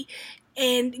unapologetically,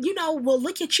 and you know, well,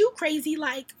 look at you crazy,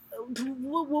 like,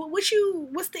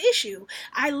 what's the issue?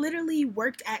 I literally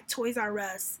worked at Toys R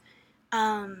Us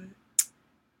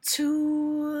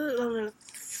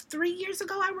 3 years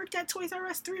ago, I worked at Toys R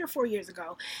Us, 3 or 4 years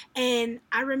ago. And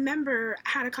I remember I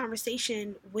had a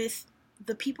conversation with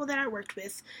the people that I worked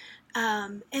with.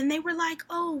 And they were like,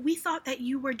 "Oh, we thought that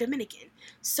you were Dominican."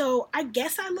 So I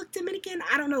guess I look Dominican.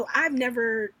 I don't know. I've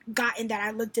never gotten that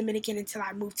I look Dominican until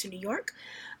I moved to New York.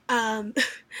 Um,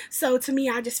 so to me,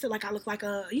 I just feel like I look like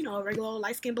a regular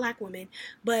light skinned black woman.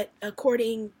 But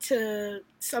according to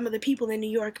some of the people in New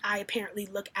York, I apparently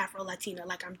look Afro Latina,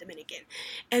 like I'm Dominican.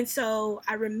 And so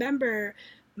I remember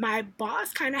my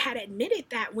boss kind of had admitted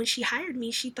that when she hired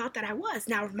me, she thought that I was.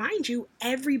 Now, mind you,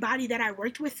 everybody that I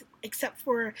worked with, except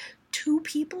for two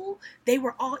people, they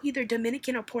were all either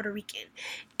Dominican or Puerto Rican.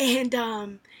 And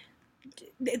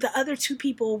the other two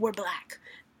people were black.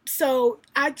 So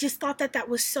I just thought that that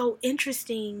was so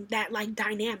interesting, that like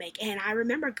dynamic. And I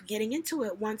remember getting into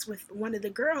it once with one of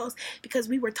the girls because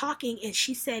we were talking and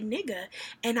she said nigga,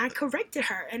 and I corrected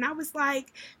her and I was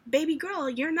like, baby girl,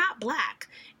 you're not black.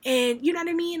 And you know what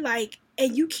I mean? Like,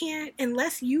 and you can't,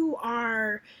 unless you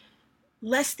are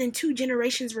less than 2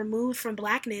 generations removed from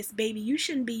blackness, baby, you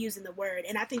shouldn't be using the word.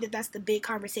 And I think that that's the big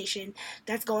conversation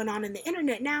that's going on in the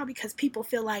internet now, because people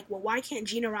feel like, well, why can't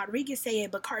Gina Rodriguez say it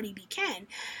but Cardi B can?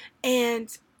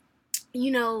 And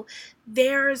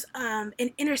there's an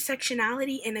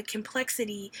intersectionality and a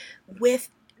complexity with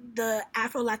the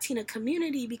Afro-Latina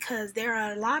community, because there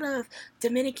are a lot of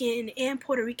Dominican and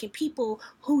Puerto Rican people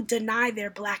who deny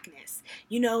their blackness.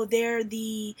 They're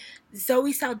the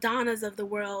Zoe Saldanas of the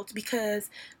world, because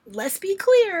let's be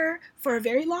clear, for a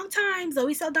very long time,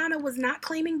 Zoe Saldana was not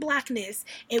claiming blackness.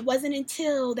 It wasn't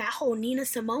until that whole Nina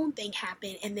Simone thing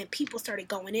happened and then people started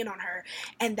going in on her,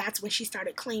 and that's when she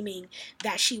started claiming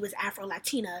that she was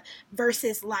Afro-Latina,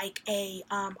 versus like a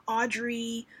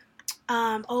Audrey,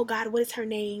 oh God, what is her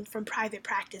name from Private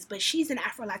Practice? But she's an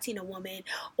Afro-Latina woman.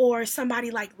 Or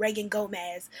somebody like Reagan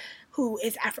Gomez, who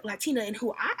is Afro-Latina and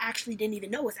who I actually didn't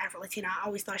even know was Afro-Latina. I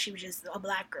always thought she was just a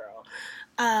black girl.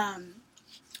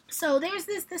 So there's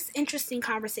this interesting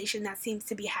conversation that seems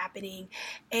to be happening.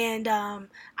 And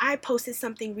I posted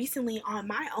something recently on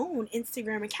my own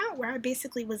Instagram account where I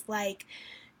basically was like,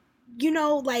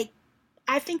 like,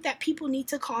 I think that people need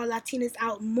to call Latinas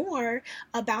out more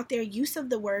about their use of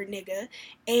the word nigga,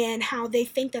 and how they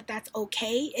think that that's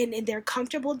okay, and they're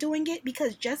comfortable doing it,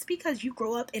 because just because you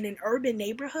grow up in an urban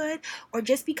neighborhood, or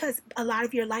just because a lot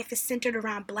of your life is centered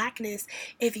around blackness,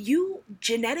 if you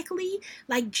genetically,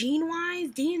 like gene-wise,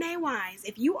 DNA-wise,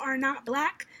 if you are not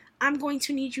black, I'm going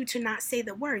to need you to not say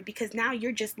the word, because now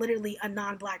you're just literally a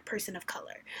non-black person of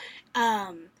color.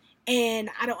 And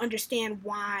I don't understand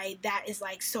why that is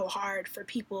like so hard for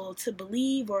people to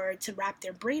believe or to wrap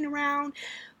their brain around.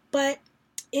 But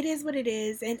it is what it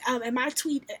is. And my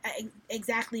tweet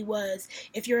exactly was,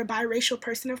 if you're a biracial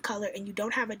person of color and you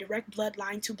don't have a direct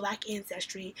bloodline to black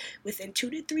ancestry within 2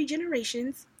 to 3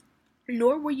 generations,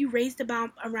 nor were you raised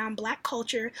around black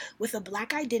culture with a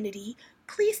black identity,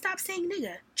 please stop saying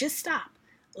nigga. Just stop.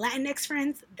 Latinx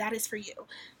friends, that is for you,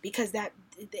 because that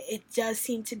it does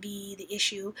seem to be the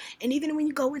issue. And even when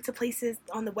you go into places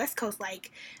on the West Coast,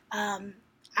 like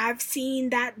I've seen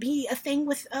that be a thing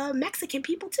with Mexican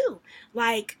people too,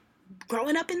 like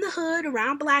growing up in the hood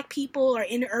around black people or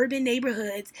in urban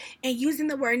neighborhoods and using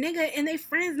the word nigga, and their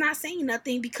friends not saying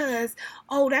nothing because,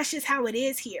 oh, that's just how it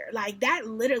is here. Like, that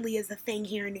literally is a thing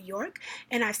here in New York.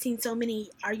 And I've seen so many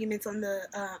arguments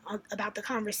about the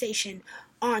conversation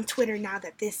on Twitter now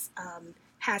that this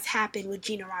has happened with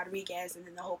Gina Rodriguez and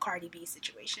then the whole Cardi B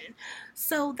situation.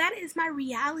 So that is my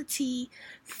reality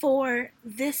for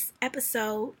this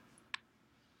episode.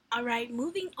 All right,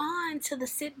 moving on to the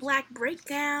Sit Black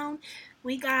breakdown.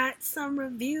 We got some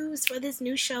reviews for this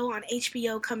new show on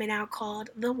HBO coming out called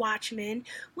The Watchmen,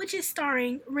 which is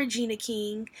starring Regina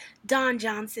King, Don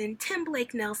Johnson, Tim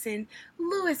Blake Nelson,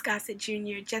 Louis Gossett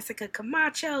Jr., Jessica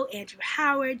Camacho, Andrew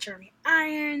Howard, Jeremy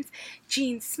Irons,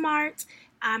 Gene Smart.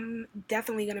 I'm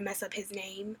definitely going to mess up his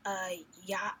name.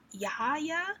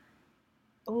 Yahaya?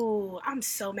 Oh, I'm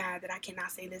so mad that I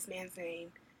cannot say this man's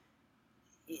name.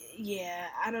 Yeah,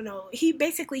 I don't know. He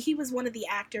was one of the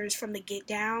actors from the Get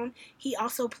Down. He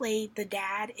also played the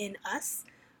dad in Us.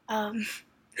 Um,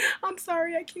 I'm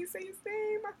sorry, I can't say his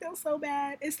name. I feel so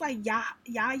bad. It's like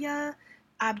Yahya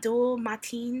Abdul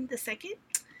Mateen II.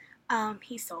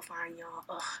 He's so fine, y'all.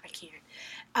 Ugh, I can't.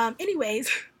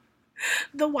 Anyways,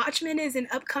 The Watchmen is an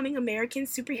upcoming American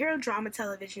superhero drama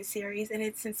television series, and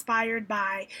it's inspired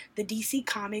by the DC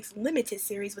Comics limited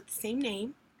series with the same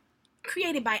name,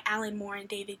 created by Alan Moore and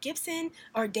Dave Gibson.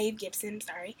 Dave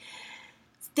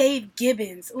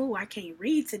Gibbons. Ooh, I can't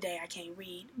read today.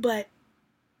 But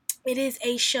it is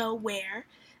a show where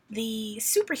the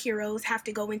superheroes have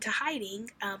to go into hiding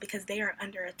because they are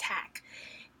under attack.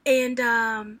 And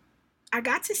I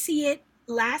got to see it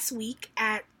last week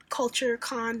at Culture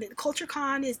Con. Culture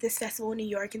Con is this festival in New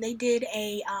York, and they did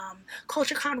a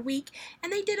Culture Con week,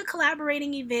 and they did a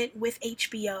collaborating event with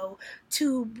HBO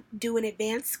to do an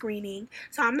advanced screening.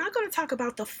 So I'm not going to talk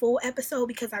about the full episode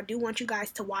because I do want you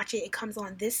guys to watch it. It comes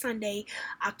on this Sunday,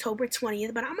 October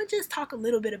 20th, but I'm going to just talk a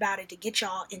little bit about it to get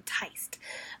y'all enticed.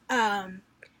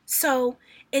 So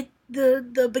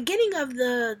the beginning of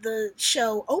the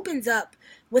show opens up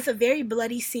with a very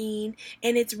bloody scene,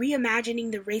 and it's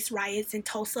reimagining the race riots in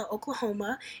Tulsa,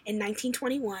 Oklahoma in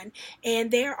 1921.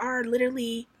 And there are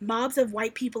literally mobs of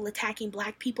white people attacking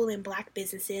black people and black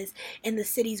businesses in the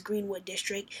city's Greenwood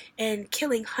district and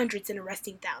killing hundreds and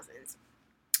arresting thousands.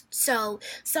 So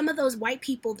some of those white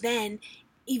people then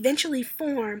eventually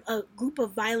form a group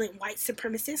of violent white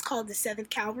supremacists called the 7th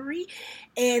Cavalry,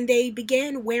 and they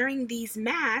began wearing these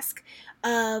masks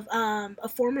of a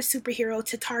former superhero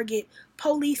to target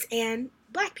police and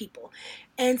black people.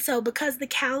 And so because the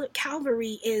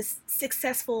cavalry is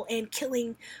successful in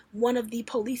killing one of the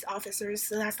police officers,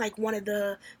 so that's like one of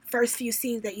the first few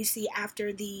scenes that you see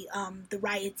after the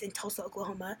riots in Tulsa,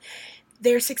 Oklahoma.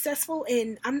 They're successful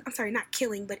in, I'm sorry, not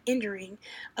killing, but injuring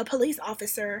a police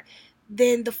officer.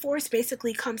 Then the force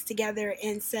basically comes together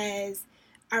and says,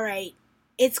 all right,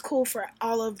 it's cool for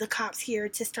all of the cops here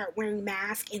to start wearing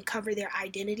masks and cover their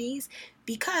identities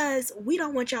because we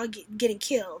don't want y'all getting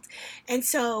killed. And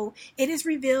so it is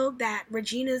revealed that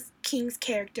Regina King's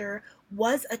character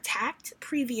was attacked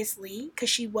previously because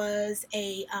she was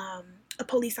a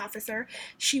police officer.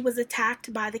 She was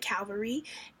attacked by the cavalry,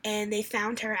 and they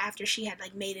found her after she had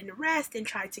like made an arrest and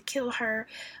tried to kill her.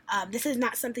 This is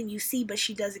not something you see, but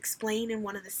she does explain in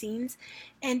one of the scenes,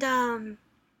 and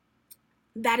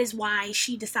that is why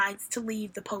she decides to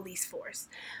leave the police force.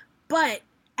 But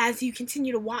as you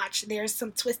continue to watch, there's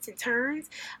some twists and turns.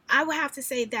 I would have to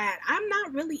say that I'm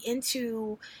not really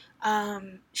into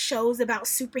shows about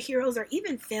superheroes or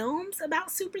even films about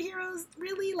superheroes,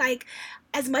 really. Like,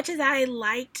 as much as I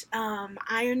liked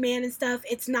Iron Man and stuff,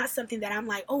 it's not something that I'm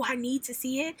like, oh, I need to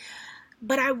see it.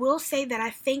 But I will say that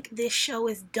I think this show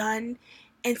is done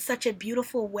in such a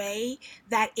beautiful way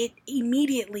that it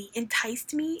immediately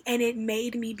enticed me and it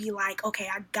made me be like, okay,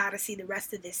 I gotta see the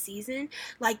rest of this season.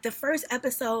 Like, the first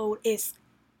episode is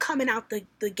coming out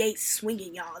the gate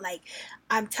swinging, y'all. Like,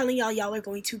 I'm telling y'all are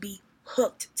going to be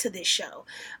hooked to this show.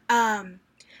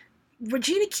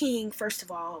 Regina King, first of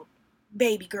all,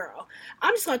 baby girl.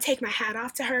 I'm just gonna take my hat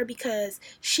off to her because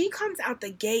she comes out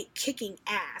the gate kicking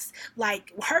ass.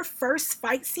 Like, her first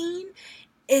fight scene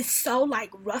is so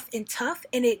like rough and tough,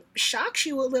 and it shocks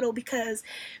you a little because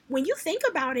when you think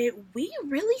about it, we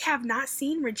really have not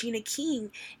seen Regina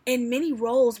King in many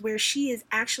roles where she is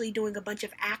actually doing a bunch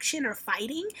of action or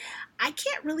fighting. I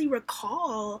can't really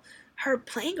recall her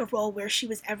playing a role where she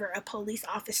was ever a police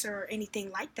officer or anything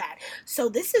like that. So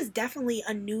this is definitely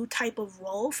a new type of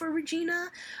role for Regina.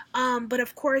 But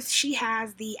of course she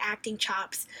has the acting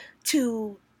chops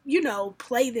to,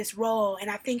 play this role, and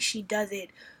I think she does it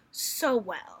so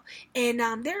well. And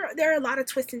there are a lot of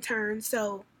twists and turns.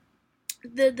 So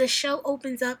the show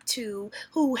opens up to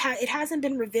it hasn't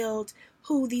been revealed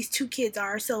who these two kids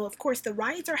are. So of course the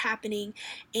riots are happening,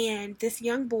 and this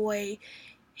young boy,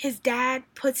 his dad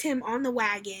puts him on the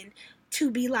wagon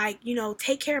to be like,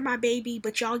 take care of my baby,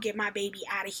 but y'all get my baby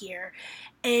out of here.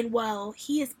 And well,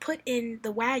 he is put in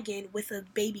the wagon with a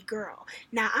baby girl.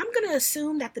 Now, I'm going to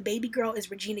assume that the baby girl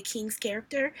is Regina King's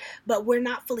character, but we're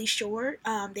not fully sure.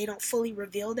 They don't fully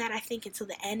reveal that, I think, until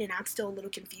the end, and I'm still a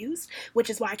little confused, which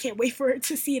is why I can't wait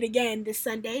to see it again this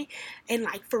Sunday and,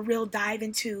 like, for real dive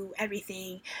into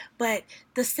everything. But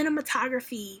the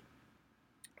cinematography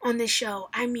on this show,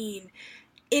 I mean,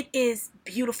 it is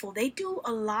beautiful. They do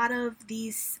a lot of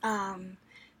these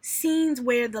scenes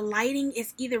where the lighting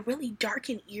is either really dark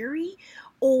and eerie,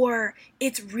 or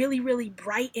it's really, really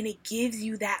bright, and it gives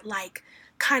you that like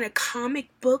kind of comic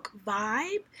book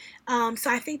vibe.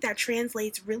 So I think that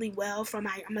translates really well from,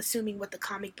 I'm assuming, what the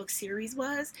comic book series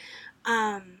was.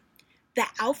 The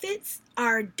outfits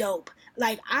are dope.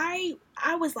 Like, I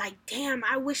was like, damn,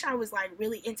 I wish I was like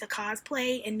really into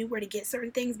cosplay and knew where to get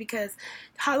certain things, because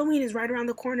Halloween is right around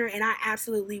the corner, and I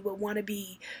absolutely would want to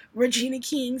be Regina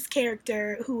King's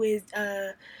character, who is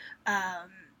um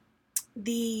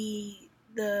the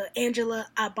Angela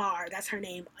Abar, that's her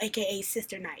name, aka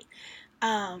Sister Night.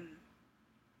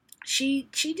 she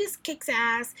just kicks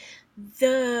ass.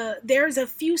 There's a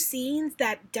few scenes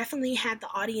that definitely had the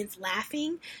audience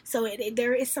laughing, so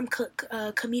there is some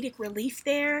comedic relief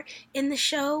there in the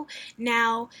show.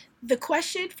 Now, the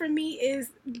question for me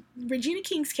is, Regina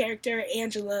King's character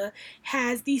Angela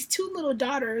has these two little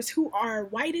daughters who are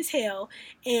white as hell,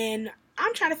 and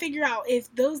I'm trying to figure out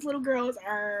if those little girls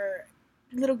are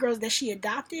little girls that she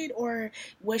adopted, or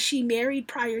was she married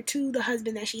prior to the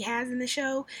husband that she has in the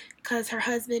show, because her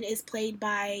husband is played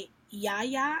by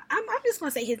Yaya. I'm just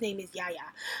gonna say his name is Yaya.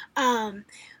 Um,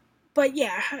 but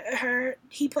yeah,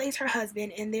 he plays her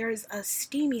husband, and there's a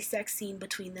steamy sex scene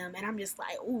between them, and I'm just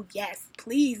like, oh yes,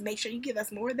 please make sure you give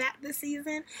us more of that this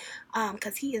season,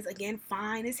 because he is again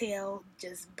fine as hell,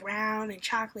 just brown and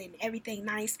chocolate and everything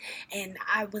nice, and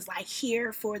I was like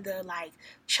here for the like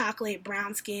chocolate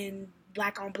brown skin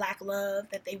black on black love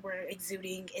that they were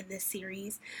exuding in this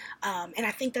series. And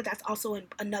I think that that's also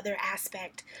another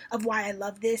aspect of why I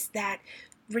love this, that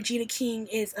Regina King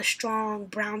is a strong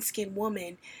brown skinned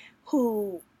woman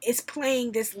who is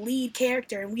playing this lead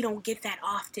character, and we don't get that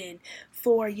often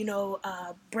for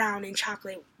brown and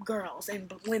chocolate girls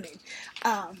and women.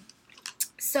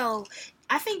 So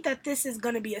I think that this is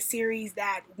going to be a series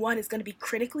that, one, is going to be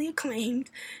critically acclaimed.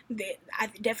 That I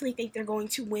definitely think they're going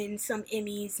to win some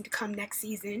Emmys to come next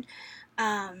season.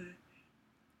 Um,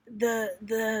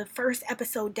 the first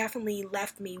episode definitely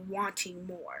left me wanting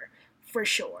more, for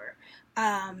sure.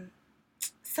 Um,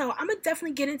 so I'm gonna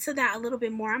definitely get into that a little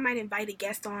bit more. I might invite a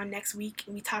guest on next week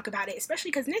and we talk about it,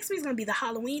 especially because next week's gonna be the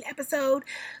Halloween episode.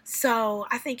 So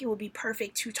I think it would be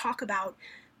perfect to talk about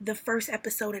the first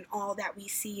episode and all that we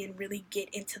see and really get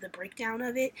into the breakdown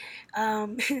of it.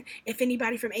 Um, if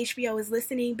anybody from HBO is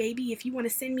listening, baby, if you want to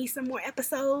send me some more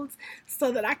episodes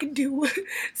so that I can do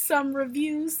some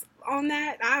reviews on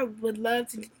that, I would love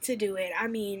to do it. I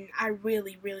mean, I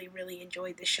really, really, really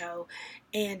enjoyed the show,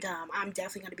 and I'm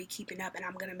definitely going to be keeping up, and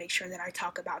I'm going to make sure that I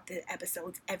talk about the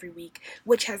episodes every week,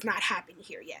 which has not happened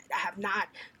here yet. I have not,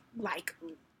 like,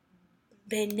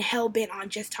 been hell-bent on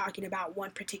just talking about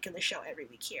one particular show every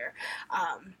week here.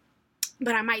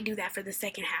 But I might do that for the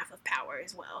second half of Power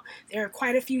as well. There are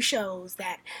quite a few shows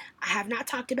that I have not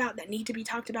talked about that need to be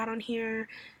talked about on here.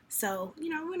 So,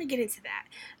 I'm going to get into that.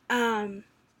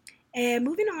 And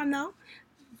moving on, though,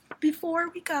 before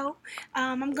we go,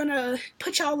 I'm gonna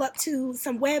put y'all up to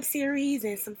some web series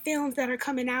and some films that are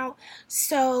coming out.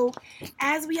 So,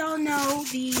 as we all know,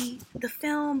 the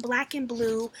film Black and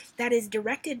Blue, that is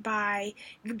directed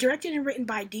and written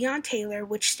by Deon Taylor,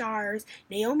 which stars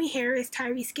Naomi Harris,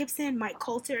 Tyrese Gibson, Mike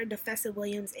Coulter, Defessa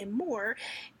Williams, and more,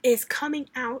 is coming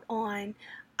out on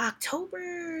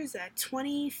October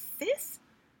 25th.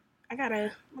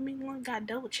 Gotta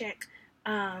double check.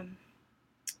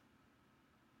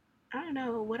 I don't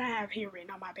know what I have here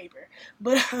written on my paper,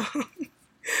 but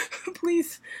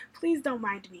please, please don't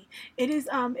mind me.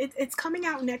 It's coming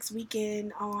out next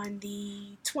weekend on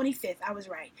the 25th. I was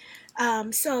right.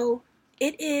 So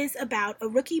it is about a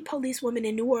rookie policewoman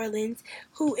in New Orleans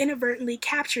who inadvertently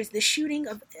captures the shooting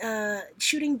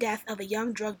death of a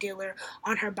young drug dealer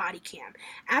on her body cam.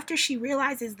 After she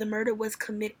realizes the murder was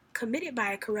committed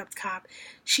by a corrupt cop,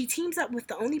 she teams up with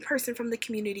the only person from the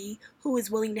community who is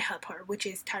willing to help her, which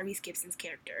is Tyrese Gibson's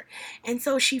character. And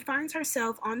so she finds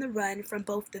herself on the run from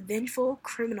both the vengeful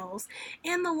criminals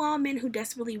and the lawmen who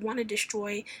desperately want to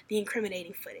destroy the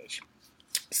incriminating footage.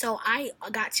 So I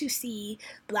got to see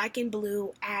Black and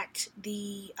Blue at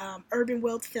the Urban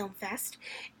World Film Fest,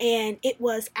 and it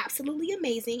was absolutely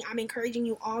amazing. I'm encouraging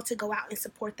you all to go out and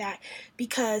support that,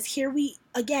 because here we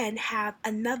again have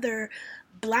another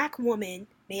black woman,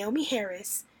 Naomi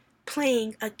Harris,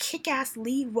 playing a kick-ass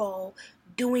lead role,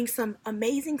 doing some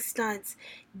amazing stunts,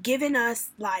 giving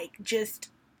us like just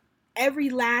every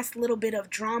last little bit of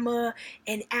drama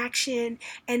and action.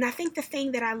 And I think the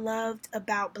thing that I loved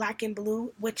about Black and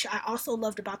Blue, which I also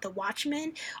loved about The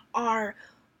Watchmen, are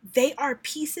they are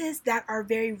pieces that are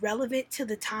very relevant to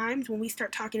the times when we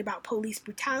start talking about police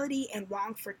brutality and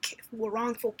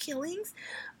wrongful killings.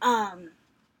 Um,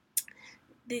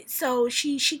 so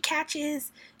she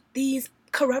catches these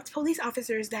corrupt police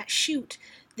officers that shoot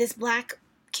this black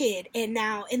kid, and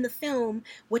now in the film,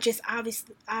 which is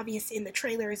obvious in the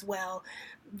trailer as well,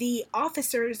 the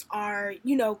officers are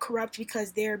corrupt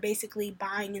because they're basically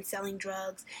buying and selling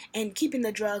drugs and keeping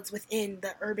the drugs within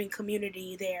the urban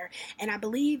community there. And I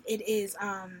believe it is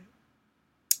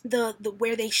the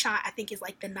where they shot, I think, is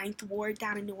like the Ninth Ward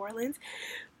down in New Orleans.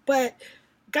 But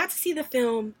got to see the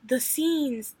film, the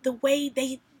scenes, the way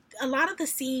a lot of the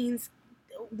scenes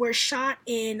were shot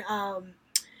in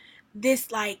this,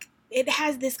 it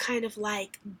has this kind of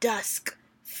like dusk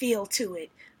feel to it,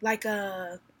 like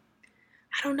a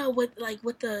I don't know what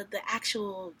the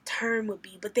actual term would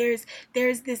be, but there's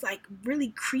this like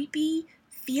really creepy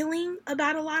feeling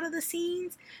about a lot of the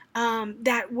scenes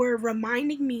that were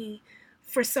reminding me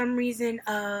for some reason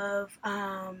of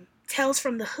Tales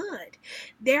from the Hood.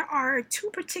 There are two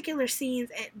particular scenes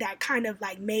that kind of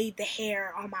like made the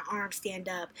hair on my arm stand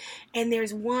up, and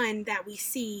there's one that we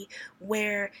see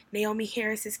where Naomi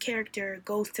Harris's character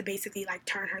goes to basically like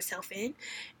turn herself in,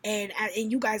 and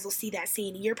you guys will see that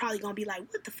scene, and you're probably gonna be like,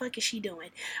 "What the fuck is she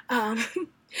doing?" Um,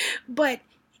 but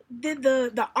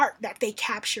the art that they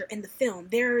capture in the film,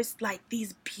 there's like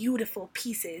these beautiful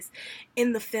pieces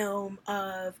in the film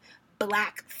of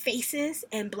black faces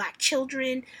and black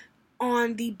children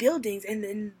on the buildings, and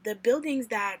then the buildings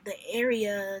that the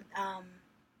area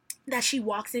that she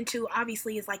walks into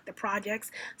obviously is like the projects.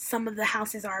 Some of the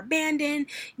houses are abandoned,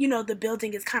 the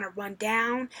building is kind of run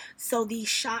down. So these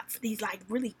shots, these like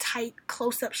really tight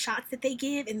close-up shots that they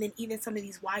give, and then even some of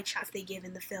these wide shots they give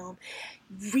in the film,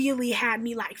 really had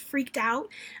me like freaked out.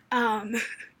 um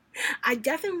I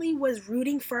definitely was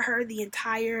rooting for her the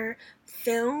entire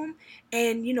film,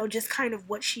 and just kind of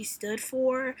what she stood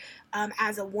for,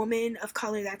 as a woman of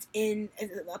color that's in as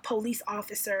a police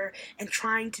officer and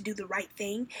trying to do the right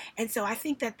thing. And so I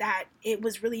think that it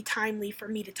was really timely for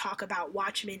me to talk about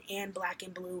Watchmen and Black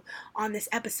and Blue on this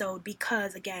episode,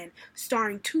 because again,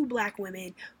 starring two black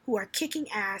women who are kicking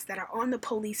ass, that are on the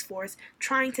police force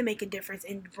trying to make a difference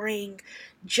and bring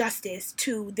justice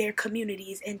to their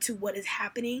communities and to what is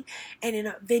happening, and in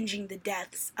avenging the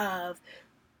deaths of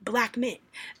black men,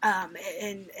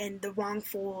 and the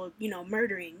wrongful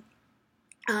murdering.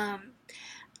 um,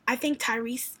 I think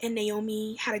Tyrese and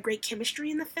Naomi had a great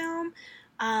chemistry in the film.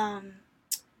 um,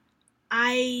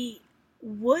 I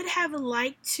would have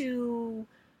liked to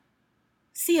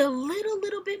see a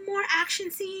little bit more action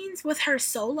scenes with her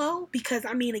solo, because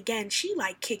I mean, again, she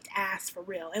like kicked ass for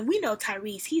real, and we know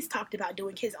Tyrese, he's talked about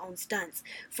doing his own stunts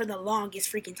for the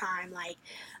longest freaking time. Like,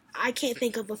 I can't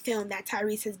think of a film that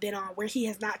Tyrese has been on where he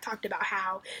has not talked about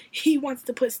how he wants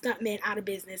to put stuntmen out of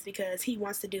business because he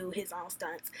wants to do his own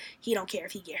stunts. He don't care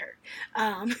if he get hurt.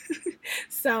 um,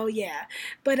 so yeah,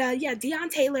 but yeah, Deon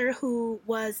Taylor, who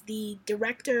was the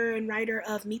director and writer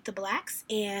of Meet the Blacks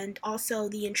and also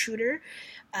The Intruder,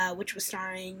 which was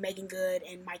starring Megan Good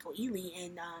and Michael Ealy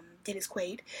and Dennis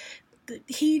Quaid.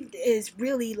 He is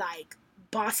really like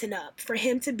bossing up. For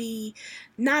him to be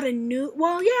not a new,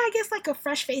 well, yeah, I guess like a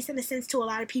fresh face in a sense to a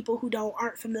lot of people who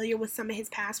aren't familiar with some of his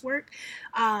past work.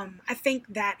 I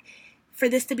think that for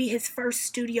this to be his first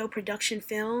studio production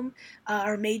film,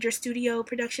 or major studio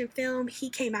production film, he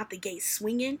came out the gate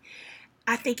swinging.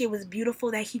 I think it was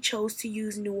beautiful that he chose to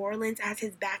use New Orleans as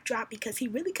his backdrop, because he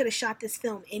really could have shot this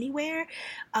film anywhere.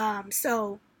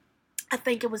 So I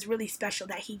think it was really special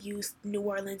that he used New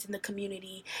Orleans in the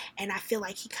community, and I feel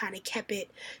like he kind of kept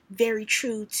it very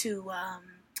true to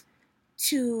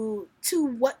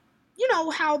what,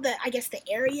 how the, I guess, the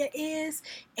area is,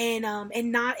 and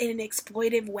not in an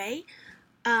exploitive way.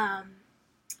 Um,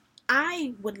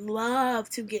 I would love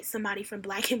to get somebody from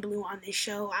Black and Blue on this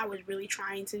show. I was really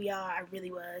trying to, y'all. I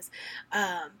really was.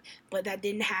 Um, but that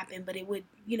didn't happen. But it would,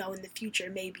 in the future,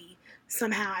 maybe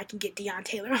somehow I can get Deon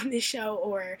Taylor on this show,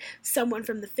 or someone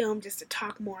from the film, just to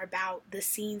talk more about the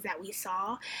scenes that we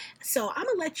saw. So I'm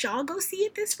going to let y'all go see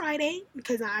it this Friday,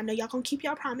 because I know y'all going to keep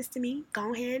y'all promise to me.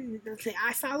 Go ahead and say,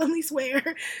 I solemnly swear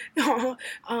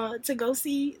to go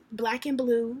see Black and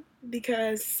Blue,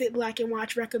 because Sit Black and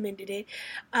Watch recommended it.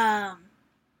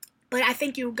 But I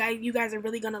think you guys are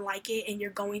really gonna like it, and you're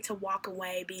going to walk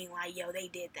away being like, "Yo, they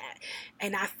did that."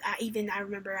 And I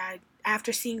remember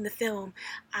after seeing the film,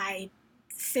 I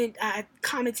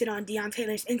commented on Deon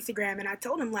Taylor's Instagram, and I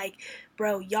told him, like,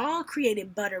 bro, y'all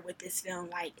created butter with this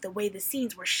film. Like, the way the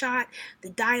scenes were shot,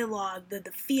 the dialogue, the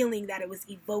feeling that it was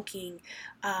evoking,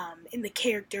 in the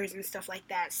characters and stuff like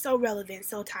that. So relevant,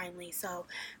 so timely. So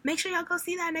make sure y'all go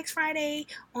see that next Friday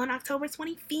on October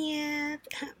 25th.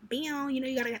 Bam,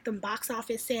 you gotta get them box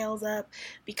office sales up,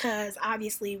 because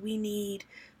obviously we need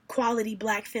quality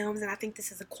black films, and I think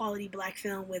this is a quality black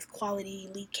film with quality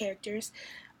lead characters.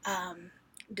 Um,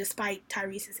 Despite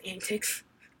Tyrese's antics.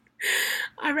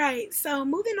 All right, so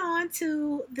moving on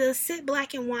to the Sit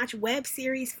Black and Watch web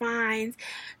series finds.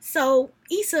 So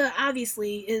Issa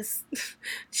obviously is,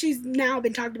 she's now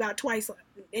been talked about twice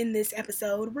in this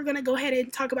episode. We're gonna go ahead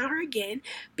and talk about her again,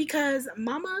 because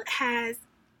Mama has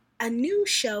a new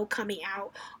show coming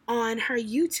out on her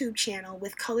YouTube channel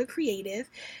with Color Creative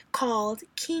called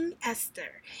King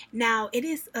Esther. Now, it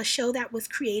is a show that was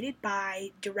created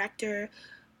by director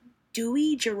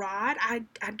Dewey Gerard. I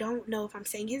don't know if I'm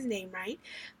saying his name right,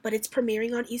 but it's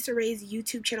premiering on Issa Rae's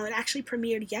YouTube channel. It actually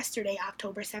premiered yesterday,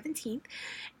 October 17th.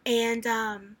 And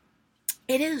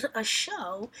it is a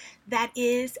show that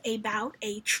is about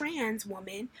a trans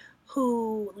woman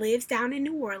who lives down in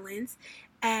New Orleans,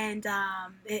 and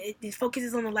it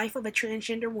focuses on the life of a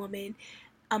transgender woman,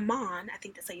 Iman, I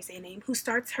think that's how you say her name, who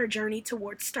starts her journey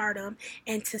towards stardom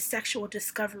and to sexual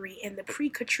discovery in the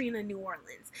pre-Katrina New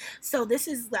Orleans. So this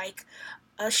is like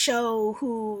a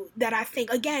show that I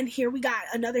think, again, here we got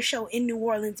another show in New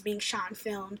Orleans being shot and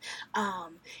filmed,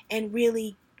 and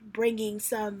really bringing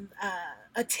some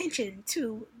attention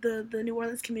to the New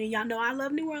Orleans community. Y'all know I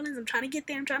love New Orleans. I'm trying to get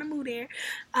there. I'm trying to move there.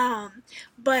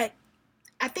 But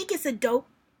I think it's a dope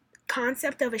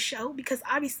concept of a show because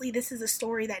obviously this is a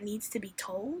story that needs to be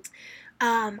told.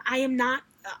 I am not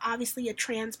obviously a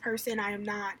trans person. I am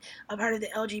not a part of the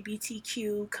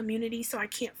LGBTQ community, so I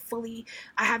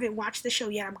haven't watched the show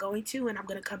yet. I'm going to, and I'm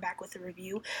going to come back with a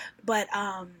review, but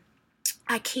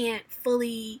I can't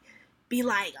fully be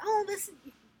like, oh, this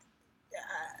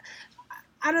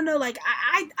I don't know, like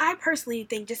I personally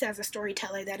think, just as a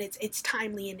storyteller, that it's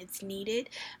timely and it's needed,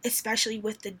 especially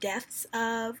with the deaths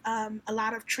of a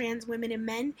lot of trans women and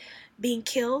men being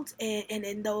killed,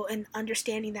 and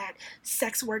understanding that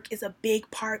sex work is a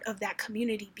big part of that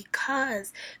community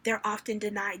because they're often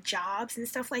denied jobs and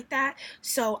stuff like that.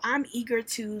 So I'm eager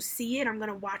to see it. I'm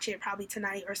gonna watch it probably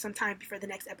tonight or sometime before the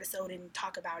next episode and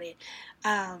talk about it.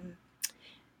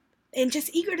 And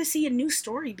just eager to see a new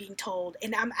story being told.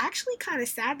 And I'm actually kind of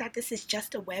sad that this is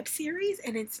just a web series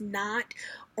and it's not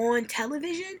on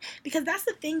television, because that's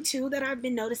the thing too that I've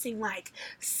been noticing. Like,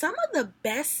 some of the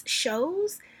best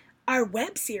shows are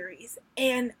web series,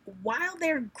 and while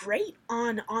they're great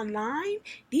online,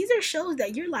 these are shows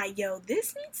that you're like, yo,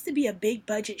 this needs to be a big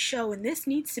budget show and this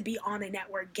needs to be on a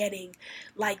network getting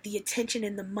like the attention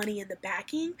and the money and the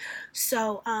backing.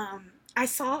 So I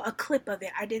saw a clip of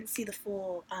it. I didn't see the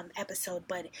full episode,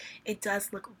 but it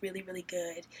does look really, really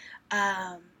good.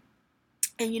 And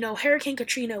Hurricane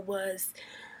Katrina was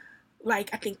like,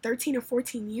 I think 13 or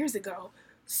 14 years ago.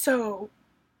 So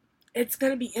it's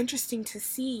going to be interesting to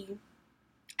see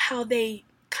how they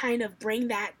kind of bring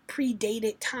that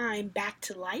predated time back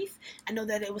to life. I know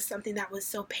that it was something that was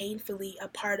so painfully a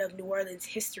part of New Orleans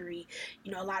history.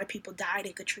 A lot of people died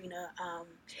in Katrina,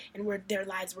 and their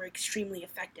lives were extremely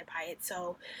affected by it.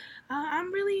 So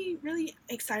I'm really, really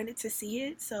excited to see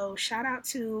it. So shout out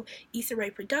to Issa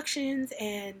Rae Productions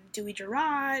and Dewey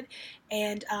Gerard.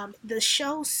 And the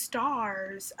show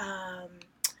stars,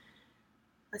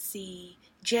 let's see,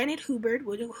 Janet Hubert,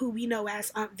 who we know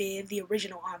as Aunt Viv, the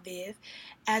original Aunt Viv,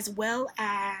 as well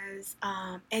as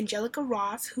Angelica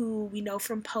Ross, who we know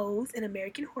from Pose in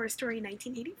American Horror Story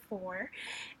 1984,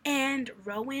 and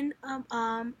Rowan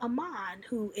Amon,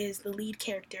 who is the lead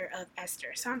character of Esther.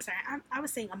 So I'm sorry, I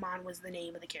was saying Amon was the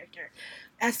name of the character.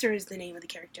 Esther is the name of the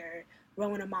character.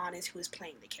 Rowan Amon is who is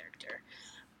playing the character.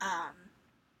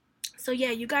 So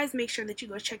yeah, you guys make sure that you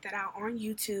go check that out on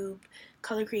YouTube.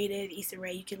 Color created Issa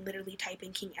Rae. You can literally type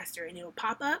in King Esther and it'll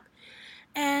pop up.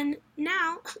 And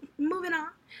now, moving on,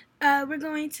 I'm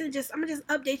gonna just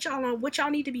update y'all on what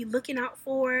y'all need to be looking out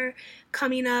for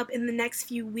coming up in the next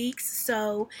few weeks.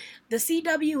 So the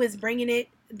CW is bringing it.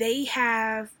 They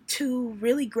have two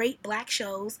really great black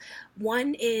shows.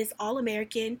 One is All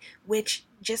American, which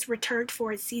just returned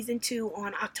for its season 2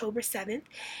 on October 7th,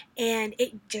 and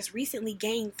it just recently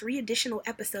gained 3 additional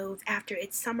episodes after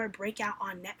its summer breakout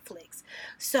on Netflix.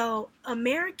 So All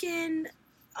American,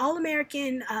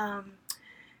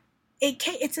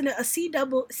 it's a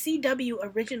CW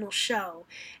original show,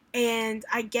 and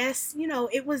I guess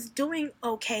it was doing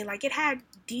okay. Like, it had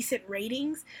decent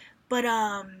ratings, but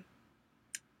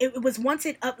it was, once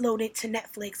it uploaded to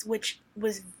Netflix, which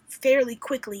was fairly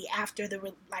quickly after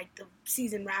the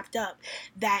season wrapped up,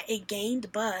 that it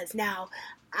gained buzz. Now,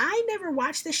 I never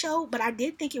watched the show, but I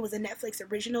did think it was a Netflix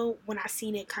original when I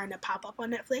seen it kind of pop up on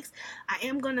Netflix. I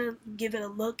am gonna give it a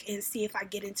look and see if I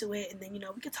get into it, and then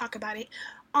we could talk about it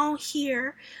on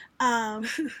here.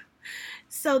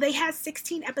 So they had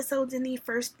 16 episodes in the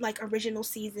first original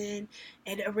season.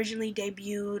 It originally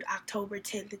debuted October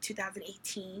 10th of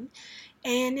 2018,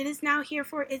 and it is now here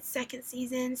for its second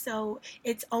season. So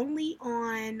it's only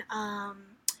on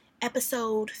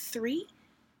episode 3.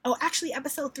 Oh, actually,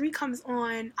 episode 3 comes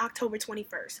on October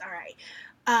 21st. All right.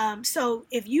 So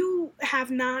if you have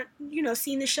not,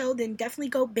 seen the show, then definitely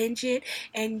go binge it,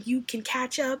 and you can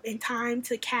catch up in time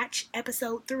to catch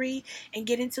episode 3 and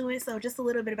get into it. So just a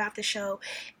little bit about the show.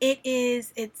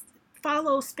 It's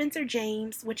follows Spencer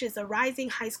James, which is a rising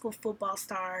high school football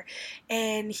star,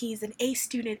 and he's an A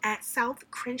student at South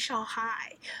Crenshaw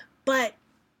High. But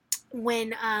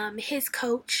when his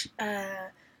coach,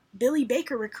 Billy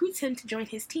Baker, recruits him to join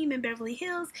his team in Beverly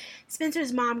Hills,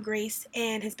 Spencer's mom, Grace,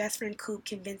 and his best friend, Coop,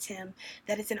 convince him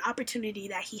that it's an opportunity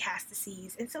that he has to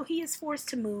seize. And so he is forced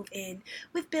to move in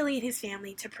with Billy and his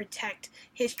family to protect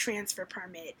his transfer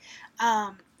permit.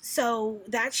 So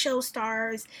that show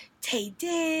stars Taye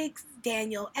Diggs,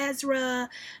 Daniel Ezra,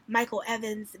 Michael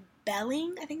Evans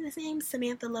Belling, I think his name,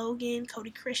 Samantha Logan,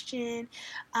 Cody Christian.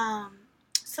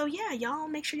 So yeah, y'all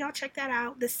make sure y'all check that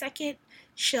out. The second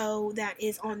show that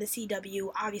is on the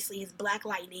CW obviously is Black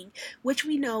Lightning, which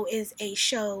we know is a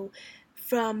show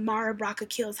from Mara Brock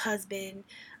Akil's husband,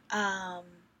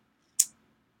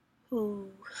 who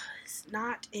is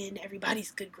not in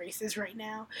everybody's good graces right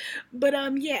now. But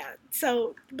yeah,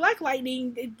 so Black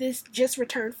Lightning, this just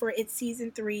returned for its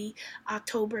season 3,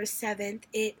 October 7th.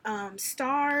 It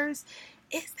stars,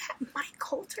 is that Mike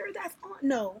Coulter that's on?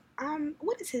 No,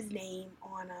 what is his name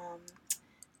on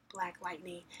Black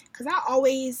Lightning? Because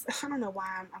I don't know why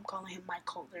I'm calling him Mike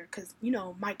Coulter, because you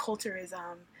know Mike Coulter is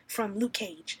from Luke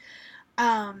Cage.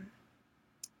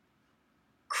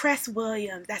 Cress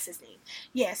Williams, that's his name.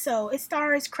 Yeah, so it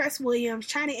stars Cress Williams,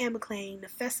 China Anne McClain,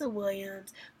 Nafessa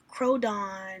Williams, Crow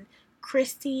Dawn,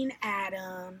 Christine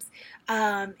Adams.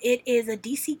 It is a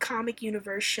DC Comic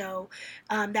Universe show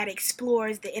that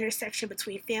explores the intersection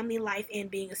between family life and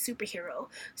being a superhero.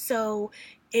 So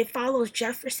it follows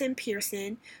Jefferson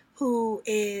Pearson, who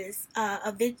is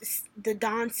the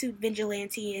Dawn suit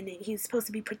vigilante, and he's supposed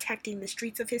to be protecting the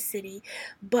streets of his city,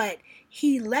 but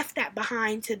he left that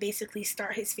behind to basically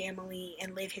start his family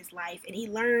and live his life. And he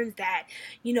learns that,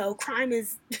 you know, crime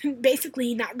is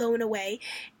basically not going away,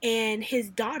 and his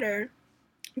daughter,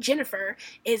 Jennifer,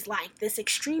 is like this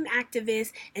extreme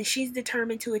activist, and she's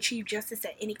determined to achieve justice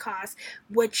at any cost,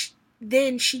 which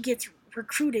then she gets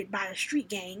recruited by a street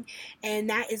gang, and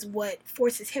that is what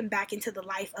forces him back into the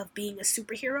life of being a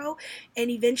superhero. And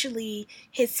eventually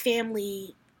his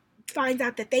family finds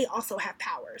out that they also have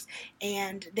powers,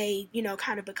 and they, you know,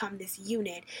 kind of become this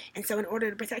unit. And so in order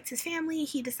to protect his family,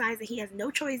 he decides that he has no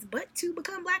choice but to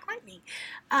become Black Lightning.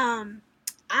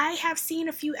 I have seen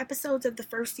a few episodes of the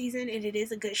first season, and it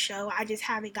is a good show. I just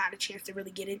haven't got a chance to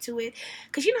really get into it,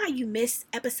 because you know how you miss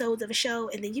episodes of a show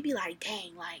and then you be like,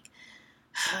 dang, like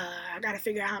I gotta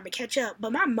figure out how I'm gonna catch up.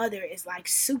 But my mother is like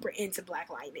super into Black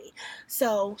Lightning.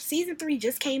 So season 3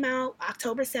 just came out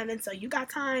October 7th, so you got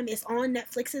time. It's on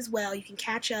Netflix as well. You can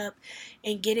catch up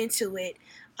and get into it.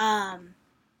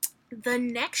 The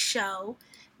next show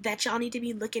that y'all need to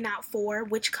be looking out for,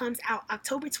 which comes out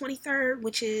October 23rd,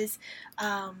 which is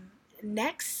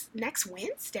next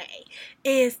Wednesday,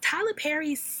 is Tyler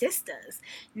Perry's Sistas.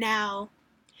 Now,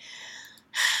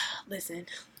 listen,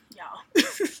 y'all.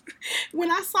 When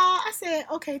I said,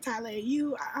 okay, Tyler,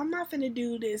 I'm not finna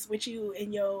do this with you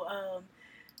and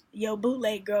your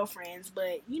bootleg girlfriends,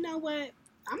 but you know what?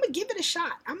 I'm gonna give it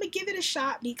a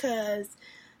shot because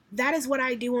that is what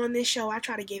I do on this show. I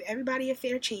try to give everybody a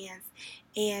fair chance,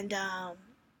 and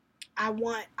I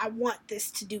want this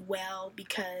to do well,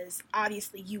 because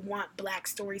obviously you want Black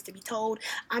stories to be told.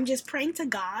 I'm just praying to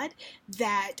God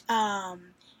that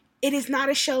it is not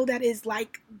a show that is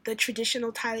like the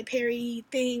traditional Tyler Perry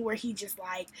thing, where he just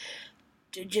like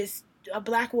just a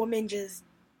Black woman just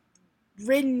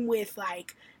ridden with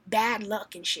like bad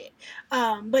luck and shit.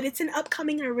 But it's an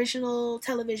upcoming original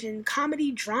television comedy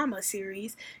drama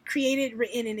series created,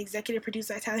 written, and executive produced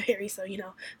by Tyler Perry. So, you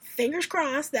know, fingers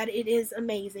crossed that it is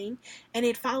amazing. And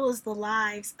it follows the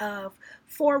lives of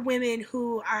 4 women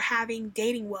who are having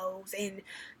dating woes and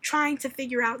trying to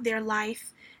figure out their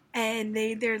life, and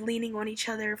they're leaning on each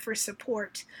other for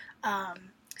support.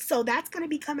 So that's going to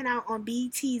be coming out on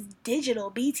BET's digital,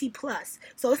 BET Plus.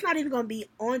 So it's not even going to be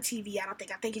on TV, I don't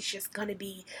think. I think it's just going to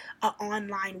be an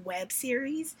online web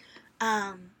series.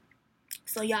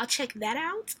 So y'all check that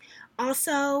out.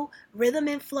 Also, Rhythm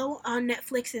and Flow on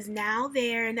Netflix is now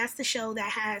there, and that's the show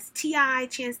that has T.I.,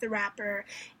 Chance the Rapper,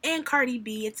 and Cardi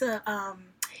B. It's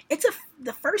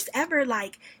the first ever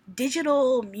like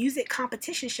digital music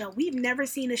competition show. We've never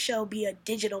seen a show be a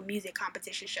digital music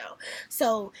competition show.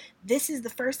 So this is the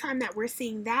first time that we're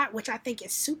seeing that, which I think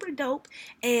is super dope.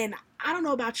 And I don't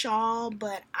know about y'all,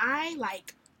 but I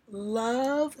like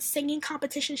love singing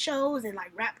competition shows and like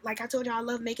rap. Like I told y'all, I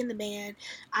love Making the Band.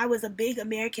 I was a big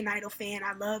American Idol fan.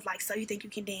 I love like So You Think You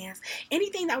Can Dance.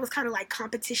 Anything that was kind of like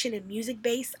competition and music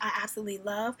based, I absolutely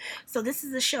love. So this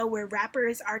is a show where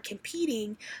rappers are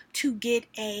competing to get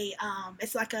a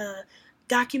it's like a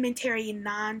documentary,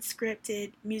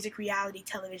 non-scripted music reality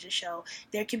television show.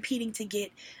 They're competing to get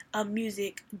a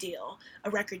music deal, a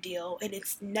record deal, and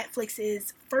it's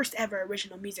Netflix's first ever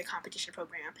original music competition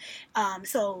program.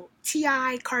 So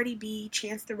T.I., Cardi B,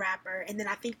 Chance the Rapper, and then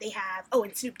I think they have,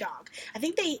 and Snoop Dogg. I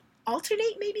think they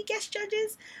alternate maybe guest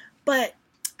judges, but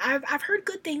I've heard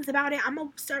good things about it. I'm gonna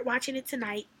start watching it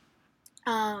tonight.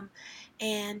 And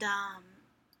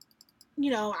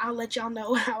I'll let y'all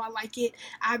know how I like it.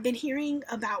 I've been hearing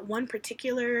about one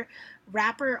particular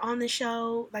rapper on the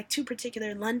show, like two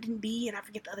particular, London B, and I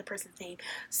forget the other person's name.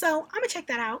 So I'm gonna check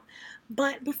that out.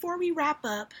 But before we wrap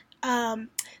up,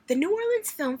 the New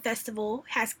Orleans Film Festival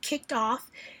has kicked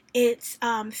off its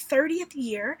 30th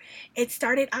year. It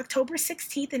started October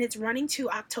 16th and it's running to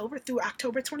through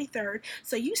October 23rd.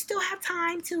 So you still have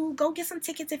time to go get some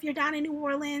tickets if you're down in New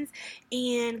Orleans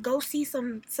and go see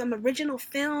some original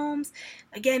films.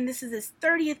 Again, this is its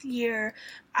 30th year.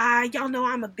 Y'all know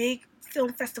I'm a big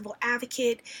film festival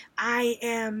advocate. I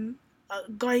am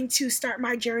going to start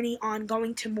my journey on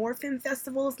going to more film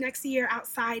festivals next year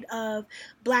outside of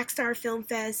Black Star Film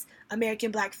Fest,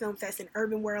 American Black Film Fest, and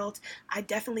Urban World. I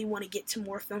definitely want to get to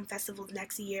more film festivals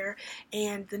next year,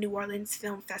 and the New Orleans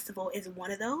Film Festival is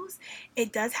one of those.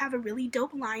 It does have a really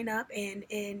dope lineup, and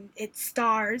it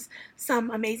stars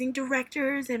some amazing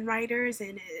directors and writers,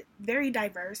 and very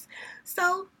diverse.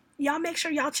 So y'all make sure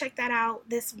y'all check that out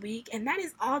this week. And that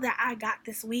is all that I got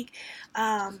this week.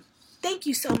 Thank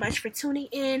you so much for tuning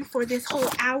in for this whole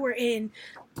hour and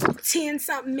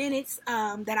 10-something minutes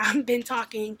that I've been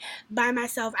talking by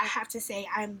myself. I have to say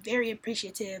I'm very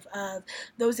appreciative of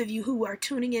those of you who are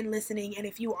tuning in, listening, and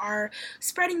if you are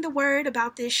spreading the word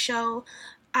about this show.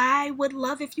 I would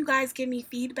love if you guys give me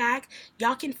feedback.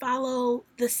 Y'all can follow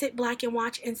the Sit Black and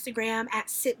Watch Instagram at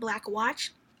Sit Black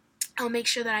Watch. I'll make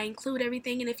sure that I include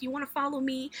everything. And if you want to follow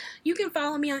me, you can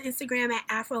follow me on Instagram at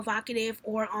Afrovocative,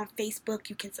 or on Facebook.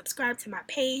 You can subscribe to my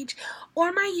page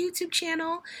or my YouTube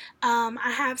channel.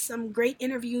 I have some great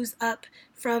interviews up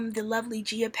from the lovely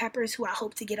Gia Peppers, who I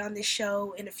hope to get on this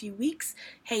show in a few weeks.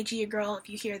 Hey, Gia girl, if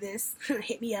you hear this,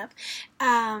 hit me up.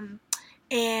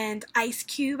 And Ice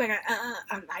Cube. I got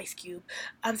Ice Cube.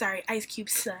 I'm sorry, Ice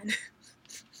Cube's son.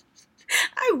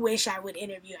 I wish I would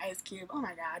interview Ice Cube. Oh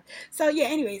my god. So yeah,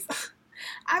 anyways,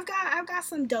 I've got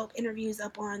some dope interviews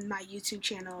up on my YouTube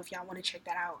channel if y'all want to check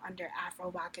that out under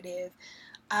Afrovocative.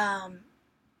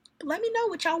 Let me know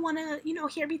what y'all want to,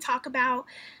 hear me talk about.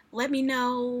 Let me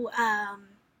know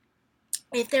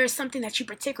if there's something that you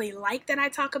particularly like that I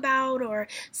talk about, or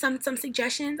some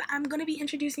suggestions. I'm going to be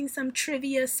introducing some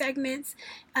trivia segments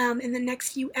in the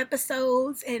next few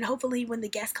episodes, and hopefully when the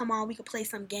guests come on, we can play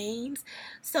some games.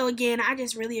 So again, I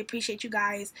just really appreciate you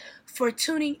guys for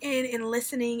tuning in and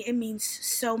listening. It means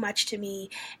so much to me,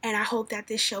 and I hope that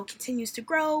this show continues to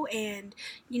grow and,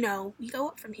 we go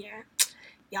up from here.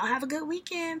 Y'all have a good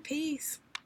weekend. Peace.